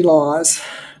apology laws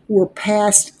were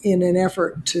passed in an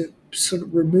effort to sort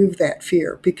of remove that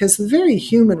fear, because the very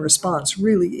human response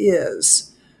really is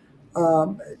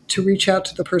to reach out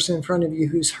to the person in front of you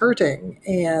who's hurting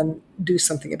and do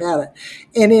something about it.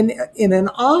 And in an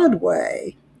odd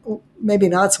way, maybe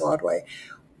not so odd way,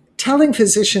 telling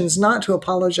physicians not to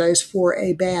apologize for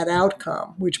a bad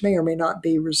outcome, which may or may not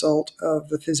be a result of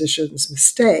the physician's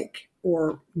mistake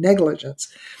or negligence,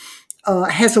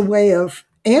 has a way of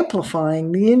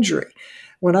amplifying the injury.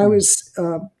 When I was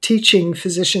teaching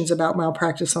physicians about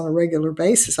malpractice on a regular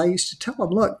basis, I used to tell them,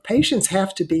 look, patients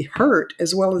have to be hurt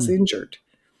as well as injured.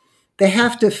 They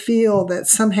have to feel that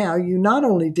somehow you not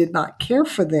only did not care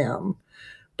for them,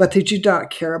 but that you did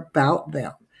not care about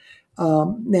them.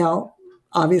 Now,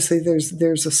 obviously,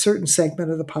 there's a certain segment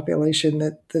of the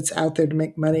population that's out there to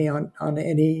make money on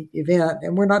any event,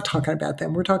 and we're not talking about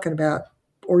them. We're talking about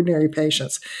ordinary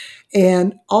patients.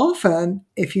 And often,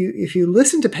 if you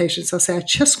listen to patients, they'll say, I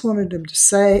just wanted them to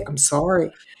say, I'm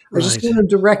sorry. I just wanted them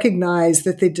to recognize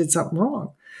that they did something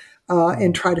wrong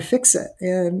and try to fix it.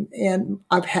 And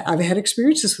I've had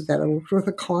experiences with that. I worked with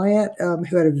a client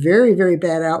who had a very, very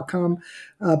bad outcome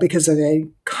because of a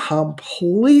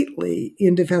completely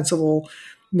indefensible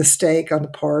mistake on the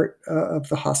part of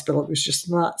the hospital. It was just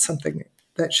not something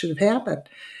that should have happened.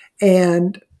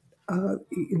 And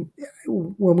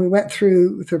when we went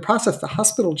through the process, the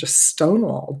hospital just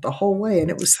stonewalled the whole way. And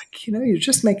it was like, you're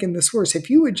just making this worse. If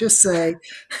you would just say,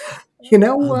 you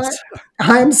know what,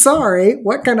 I'm sorry,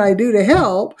 what can I do to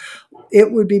help?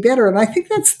 It would be better. And I think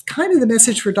that's kind of the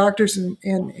message for doctors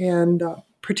and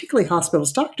particularly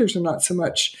hospitals. Doctors are not so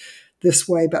much this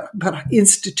way, but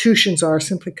institutions are,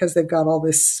 simply because they've got all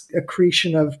this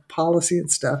accretion of policy and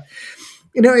stuff.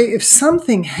 If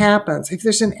something happens, if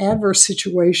there's an adverse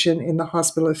situation in the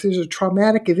hospital, if there's a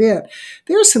traumatic event,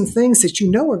 there are some things that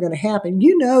are going to happen.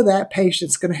 That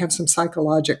patient's going to have some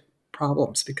psychologic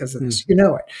problems because of this. It.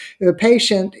 If a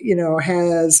patient,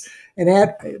 has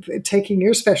taking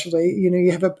your specialty,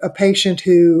 you have a patient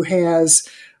who has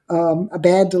a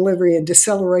bad delivery and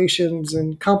decelerations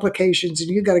and complications, and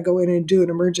you got to go in and do an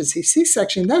emergency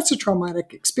C-section. That's a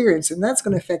traumatic experience, and that's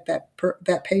going to affect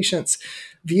that patient's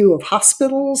view of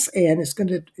hospitals, and it's going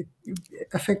to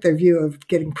affect their view of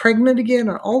getting pregnant again,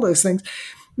 and all those things.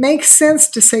 Makes sense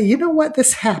to say, you know what,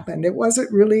 this happened. It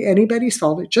wasn't really anybody's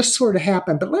fault. It just sort of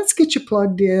happened. But let's get you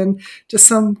plugged in to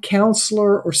some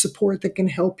counselor or support that can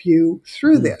help you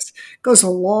through this. It goes a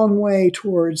long way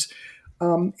towards,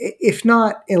 if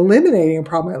not eliminating a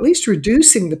problem, at least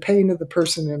reducing the pain of the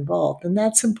person involved. And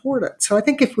that's important. So I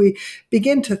think if we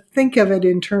begin to think of it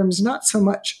in terms not so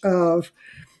much of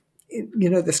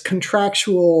this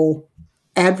contractual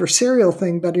adversarial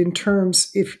thing, but in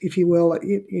terms, if you will,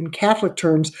 in Catholic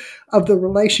terms, of the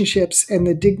relationships and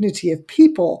the dignity of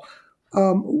people,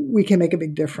 we can make a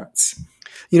big difference.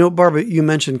 Barbara, you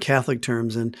mentioned Catholic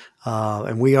terms, and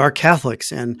we are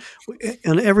Catholics, and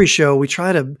on every show we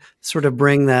try to sort of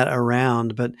bring that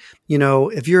around. But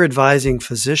if you're advising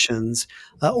physicians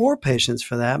or patients,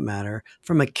 for that matter,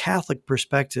 from a Catholic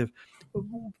perspective,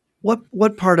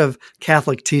 what part of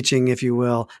Catholic teaching, if you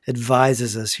will,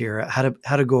 advises us here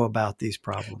how to go about these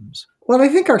problems? Well, I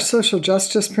think our social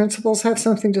justice principles have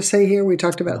something to say here. We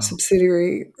talked about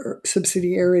subsidiarity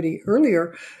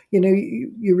earlier.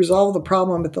 You resolve the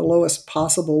problem at the lowest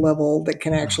possible level that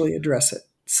can actually address it.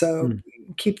 So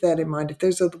keep that in mind. If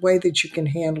there's a way that you can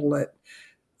handle it,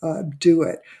 do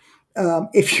it.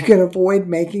 If you can avoid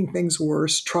making things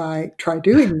worse, try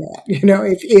doing that.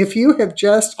 If you have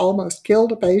just almost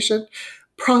killed a patient,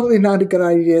 probably not a good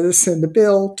idea to send a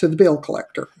bill to the bill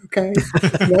collector. Okay.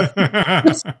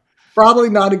 Probably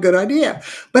not a good idea,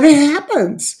 but it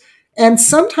happens. And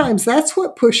sometimes that's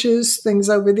what pushes things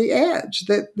over the edge.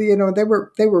 That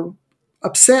they were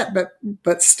upset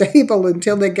but stable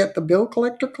until they get the bill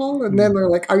collector call, and then they're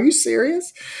like, "Are you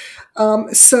serious?"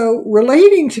 So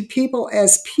relating to people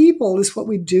is what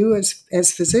we do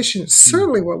as physicians.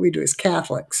 Certainly, what we do as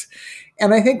Catholics.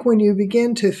 And I think when you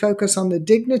begin to focus on the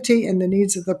dignity and the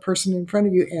needs of the person in front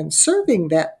of you and serving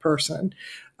that person,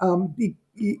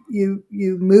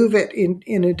 you move it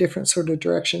in a different sort of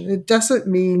direction. It doesn't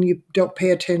mean you don't pay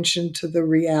attention to the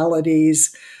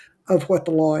realities of what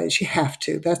the law is. You have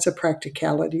to. That's a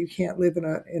practicality. You can't live in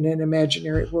an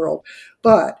imaginary world,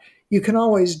 but you can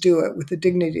always do it with the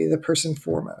dignity of the person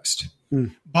foremost.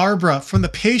 Barbara, from the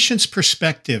patient's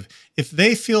perspective, if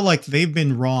they feel like they've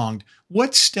been wronged,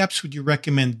 what steps would you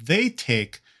recommend they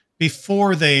take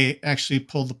before they actually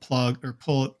pull the plug or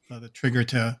pull the trigger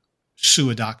to sue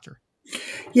a doctor?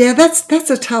 Yeah, that's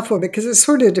a tough one because it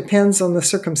sort of depends on the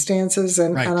circumstances,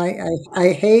 and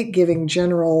I hate giving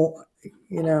general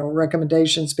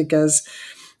recommendations, because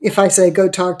if I say go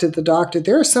talk to the doctor,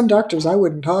 there are some doctors I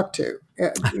wouldn't talk to.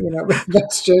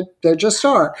 There just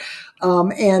are.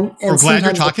 And we're glad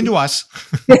you're talking to us.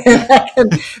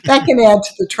 that can add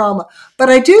to the trauma. But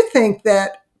I do think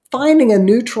that finding a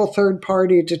neutral third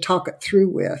party to talk it through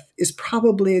with is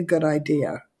probably a good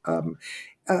idea.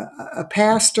 A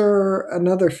pastor,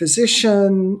 another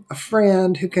physician, a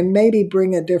friend who can maybe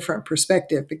bring a different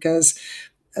perspective, because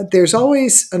there's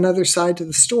always another side to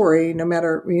the story, no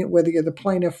matter whether you're the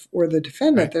plaintiff or the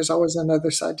defendant. Right. There's always another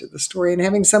side to the story. And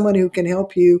having someone who can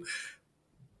help you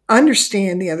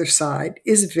understand the other side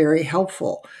is very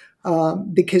helpful,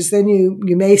 because then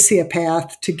you may see a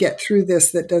path to get through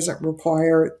this that doesn't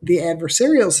require the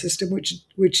adversarial system,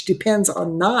 which depends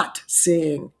on not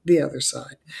seeing the other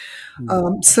side.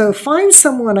 So find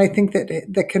someone, I think,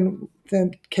 that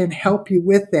can help you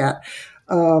with that.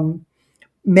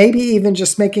 Maybe even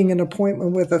just making an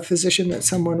appointment with a physician that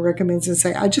someone recommends and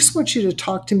say, I just want you to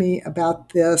talk to me about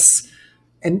this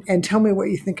and tell me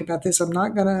what you think about this. I'm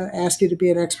not going to ask you to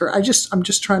be an expert. I'm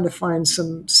just trying to find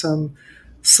some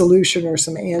solution or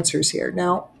some answers here.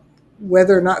 Now,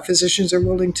 whether or not physicians are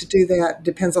willing to do that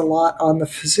depends a lot on the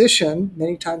physician.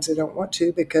 Many times they don't want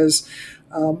to, because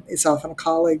it's often a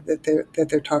colleague that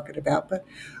they're talking about. But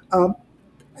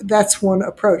that's one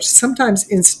approach. Sometimes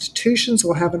institutions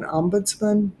will have an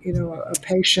ombudsman, a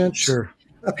patient, sure,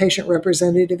 a patient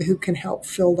representative who can help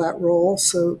fill that role.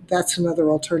 So that's another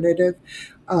alternative.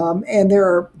 And there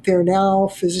are now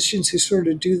physicians who sort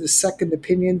of do the second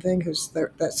opinion thing, because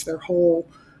that's their whole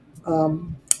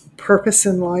purpose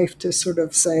in life, to sort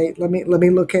of say, let me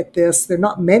look at this. There are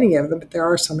not many of them, but there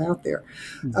are some out there.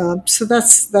 So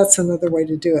that's another way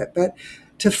to do it. But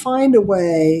to find a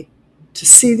way to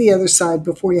see the other side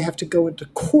before you have to go into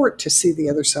court to see the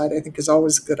other side, I think is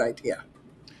always a good idea.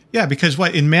 Yeah, because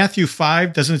in Matthew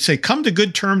 5, doesn't it say, come to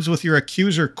good terms with your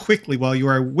accuser quickly while you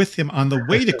are with him on the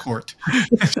way to court?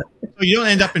 So you don't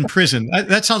end up in prison.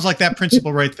 That sounds like that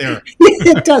principle right there.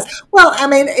 It does. Well, I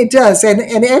mean, it does. And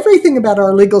everything about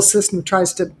our legal system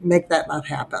tries to make that not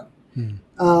happen.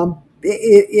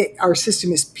 Our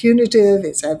system is punitive,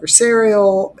 it's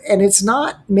adversarial, and it's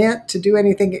not meant to do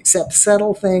anything except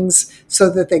settle things so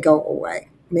that they go away.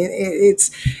 I mean,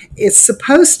 it's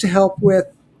supposed to help with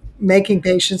making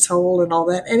patients whole and all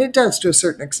that, and it does to a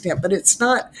certain extent, but it's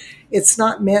not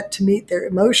meant to meet their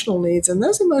emotional needs, and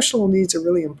those emotional needs are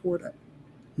really important.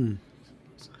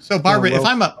 So, Barbara, if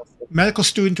I'm a medical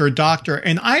student or a doctor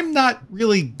and I'm not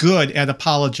really good at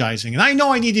apologizing, and I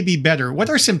know I need to be better, what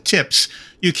are some tips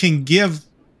you can give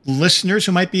listeners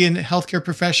who might be in healthcare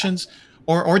professions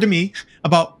or to me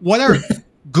about what are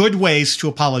good ways to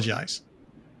apologize?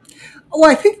 Oh,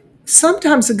 I think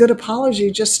sometimes a good apology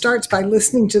just starts by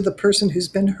listening to the person who's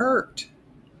been hurt.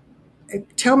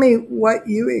 Tell me what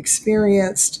you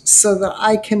experienced so that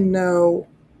I can know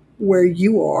where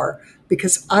you are,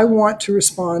 because I want to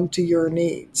respond to your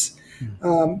needs.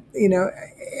 And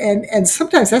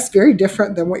sometimes that's very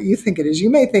different than what you think it is. You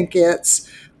may think it's,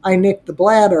 I nicked the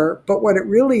bladder, but what it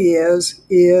really is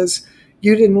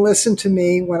you didn't listen to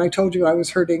me when I told you I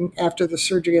was hurting after the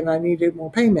surgery and I needed more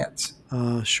pain meds.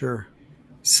 Sure.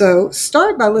 So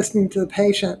start by listening to the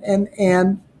patient.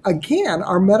 And again,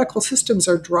 our medical systems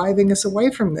are driving us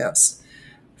away from this.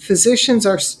 Physicians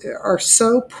are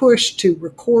so pushed to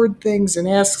record things and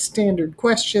ask standard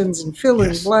questions and fill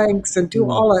in blanks and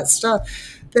do all that stuff,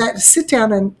 that sit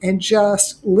down and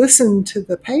just listen to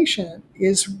the patient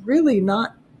is really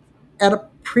not at a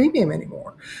premium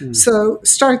anymore. So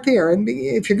start there. And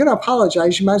if you're going to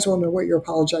apologize, you might as well know what you're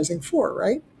apologizing for,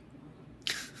 right?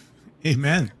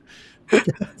 Amen.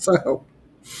 So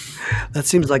That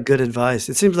seems like good advice.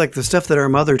 It seems like the stuff that our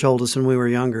mother told us when we were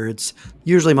younger. It's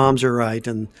usually moms are right,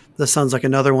 and this sounds like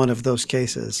another one of those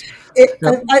cases. Yep.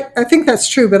 I think that's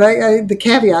true, but the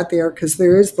caveat there, because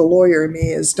there is the lawyer in me,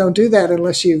 is don't do that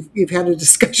unless you've had a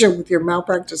discussion with your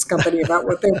malpractice company about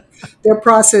what their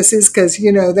process is, because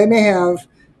they may have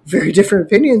very different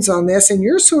opinions on this, and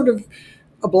you're sort of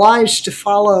obliged to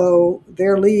follow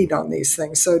their lead on these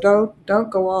things. So don't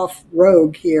go off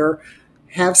rogue here.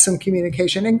 Have some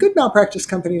communication. And good malpractice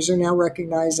companies are now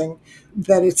recognizing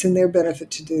that it's in their benefit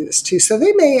to do this too. So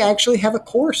they may actually have a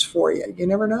course for you. You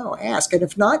never know. Ask. And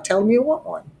if not, tell them you want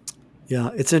one.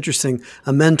 Yeah, it's interesting.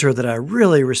 A mentor that I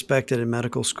really respected in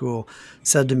medical school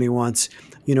said to me once,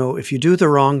 if you do the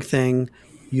wrong thing,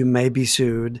 you may be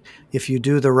sued. If you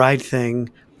do the right thing,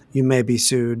 you may be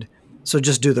sued. So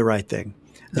just do the right thing.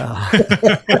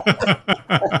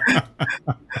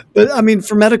 But I mean,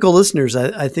 for medical listeners,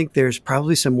 I think there's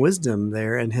probably some wisdom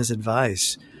there in his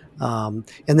advice. And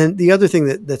then the other thing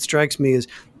that strikes me is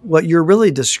what you're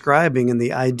really describing in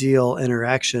the ideal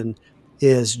interaction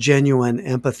is genuine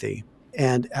empathy.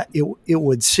 And it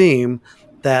would seem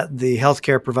that the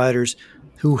healthcare providers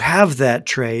who have that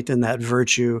trait and that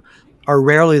virtue are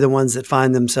rarely the ones that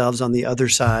find themselves on the other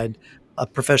side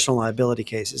of professional liability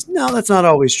cases. No, that's not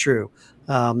always true.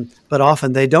 But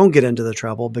often they don't get into the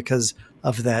trouble because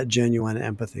of that genuine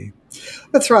empathy.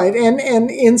 That's right. And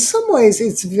in some ways,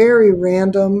 it's very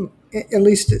random, at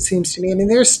least it seems to me. I mean,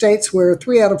 there are states where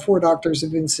 3 out of 4 doctors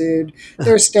have been sued.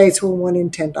 There are states where 1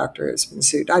 in 10 doctors has been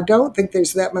sued. I don't think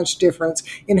there's that much difference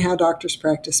in how doctors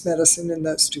practice medicine in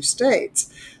those 2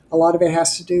 states. A lot of it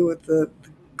has to do with the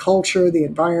culture, the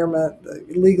environment, the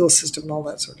legal system, and all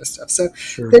that sort of stuff. So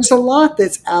There's a lot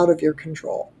that's out of your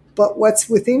control. But what's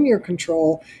within your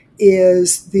control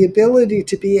is the ability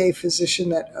to be a physician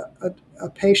that a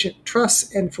patient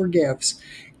trusts and forgives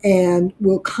and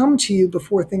will come to you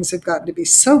before things have gotten to be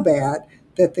so bad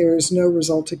that there is no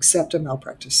result except a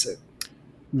malpractice suit.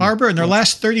 Barbara, in our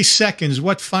last 30 seconds,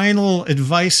 what final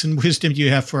advice and wisdom do you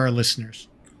have for our listeners?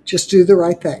 Just do the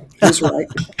right thing. He's right.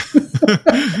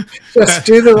 Just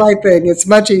do the right thing. It's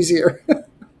much easier.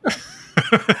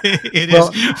 It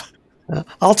is.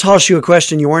 I'll toss you a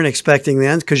question you weren't expecting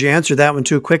then because you answered that one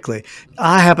too quickly.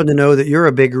 I happen to know that you're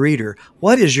a big reader.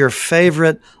 What is your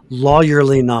favorite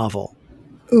lawyerly novel?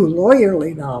 Ooh,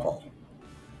 lawyerly novel.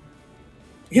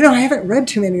 I haven't read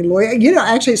too many lawyer.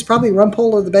 Actually, it's probably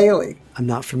Rumpole of the Bailey. I'm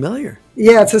not familiar.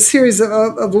 Yeah, it's a series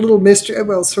of little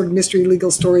sort of mystery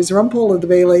legal stories. Rumpole of the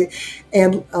Bailey,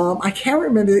 and I can't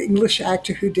remember the English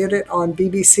actor who did it on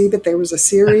BBC, but there was a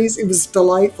series. It was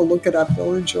delightful. Look it up.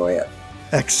 You'll enjoy it.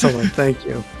 Excellent. Thank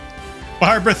you.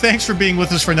 Barbara, thanks for being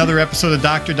with us for another episode of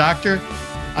Dr. Doctor.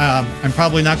 I'm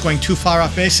probably not going too far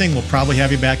off base saying we'll probably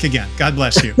have you back again. God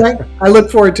bless you. I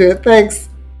look forward to it. Thanks.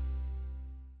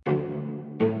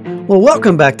 Well,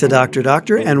 welcome back to Dr.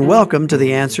 Doctor, and welcome to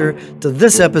the answer to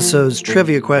this episode's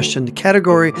trivia question,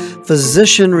 category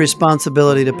Physician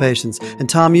Responsibility to Patients. And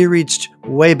Tom, you reached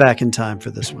way back in time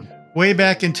for this one. Way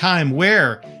back in time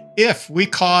where if we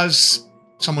cause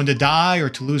someone to die or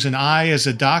to lose an eye as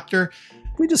a doctor,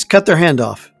 we just cut their hand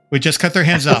off. We just cut their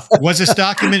hands off. Was this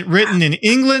document written in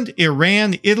England,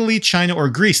 Iran, Italy, China, or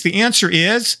Greece? The answer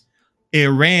is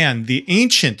Iran, the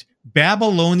ancient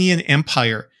Babylonian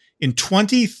Empire in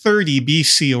 2030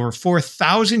 BC, over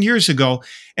 4,000 years ago.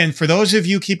 And for those of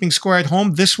you keeping score at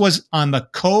home, this was on the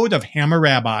Code of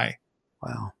Hammurabi.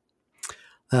 Wow.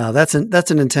 That's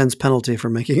an intense penalty for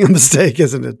making a mistake,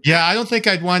 isn't it? Yeah, I don't think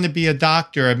I'd want to be a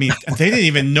doctor. I mean, they didn't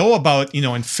even know about,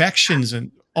 infections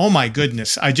and oh my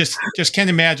goodness. I just can't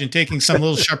imagine taking some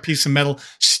little sharp piece of metal,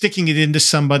 sticking it into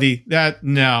somebody.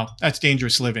 That's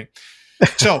dangerous living.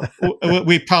 So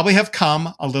we probably have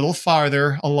come a little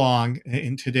farther along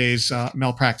in today's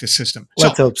malpractice system.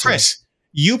 Let's hope so. Chris,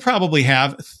 you probably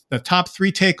have the top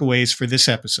 3 takeaways for this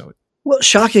episode. Well,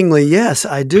 shockingly, yes,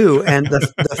 I do. And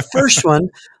the first one,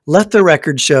 let the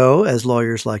record show, as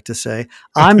lawyers like to say,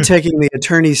 I'm taking the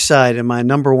attorney's side in my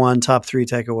number 1 top 3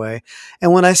 takeaway.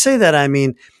 And when I say that, I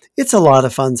mean, it's a lot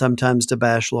of fun sometimes to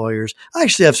bash lawyers. I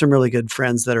actually have some really good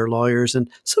friends that are lawyers, and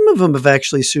some of them have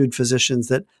actually sued physicians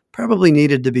that probably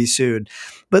needed to be sued.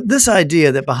 But this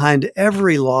idea that behind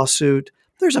every lawsuit,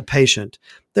 there's a patient,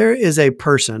 there is a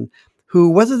person who,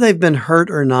 whether they've been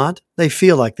hurt or not, they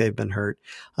feel like they've been hurt.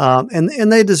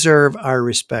 And they deserve our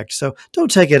respect. So don't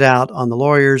take it out on the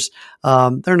lawyers.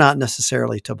 They're not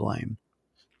necessarily to blame.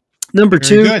 Number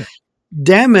 2,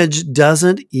 damage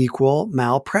doesn't equal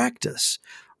malpractice,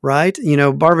 right?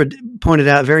 Barbara pointed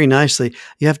out very nicely,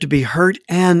 you have to be hurt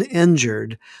and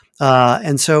injured.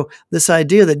 And so this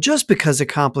idea that just because a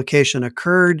complication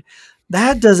occurred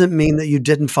that doesn't mean that you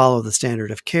didn't follow the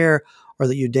standard of care or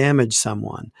that you damaged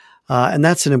someone. And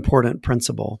that's an important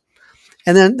principle.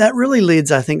 And then that really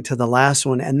leads, I think, to the last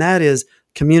one, and that is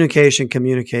communication.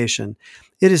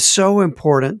 It is so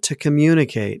important to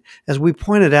communicate. As we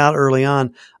pointed out early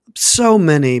on, so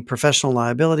many professional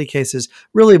liability cases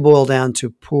really boil down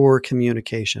to poor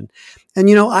communication. And,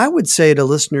 I would say to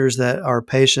listeners that are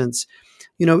patients,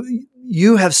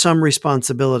 you have some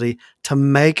responsibility to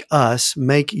make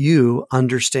you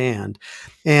understand.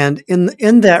 And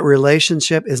in that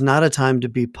relationship is not a time to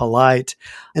be polite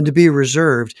and to be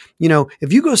reserved.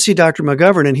 If you go see Dr.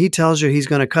 McGovern and he tells you he's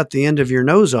going to cut the end of your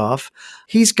nose off,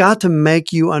 he's got to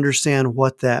make you understand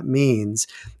what that means.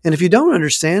 And if you don't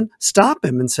understand, stop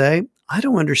him and say, I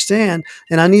don't understand,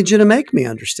 and I need you to make me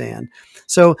understand.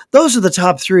 So those are the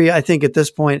top three, I think, at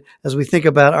this point, as we think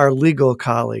about our legal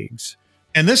colleagues.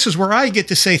 And this is where I get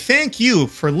to say thank you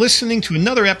for listening to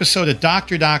another episode of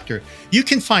Dr. Doctor. You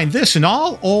can find this and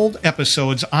all old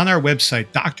episodes on our website,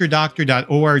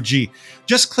 drdoctor.org.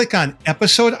 Just click on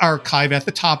Episode Archive at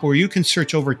the top, where you can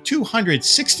search over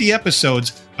 260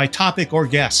 episodes by topic or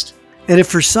guest. And if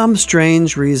for some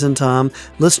strange reason, Tom,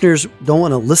 listeners don't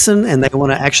want to listen and they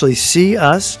want to actually see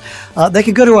us, they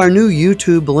can go to our new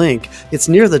YouTube link. It's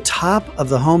near the top of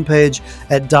the homepage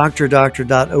at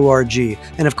drdoctor.org.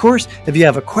 And of course, if you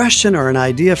have a question or an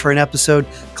idea for an episode,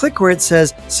 click where it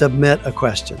says Submit a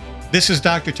Question. This is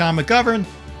Dr. Tom McGovern.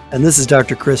 And this is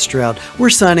Dr. Chris Stroud. We're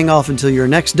signing off until your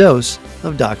next dose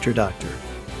of Dr. Doctor.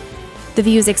 The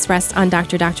views expressed on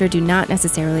Dr. Doctor do not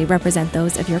necessarily represent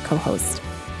those of your co-host.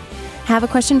 Have a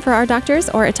question for our doctors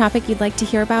or a topic you'd like to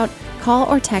hear about?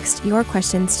 Call or text your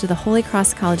questions to the Holy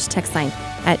Cross College text line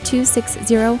at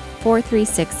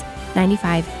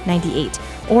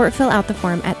 260-436-9598 or fill out the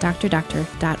form at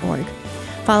drdoctor.org.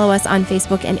 Follow us on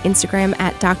Facebook and Instagram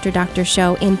at Dr. Doctor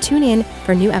Show and tune in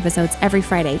for new episodes every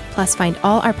Friday. Plus, find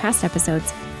all our past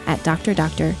episodes at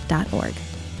drdoctor.org.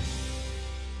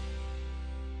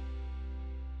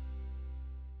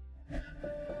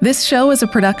 This show is a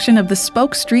production of the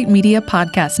Spoke Street Media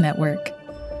Podcast Network.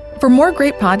 For more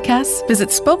great podcasts, visit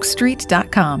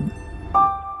spokestreet.com.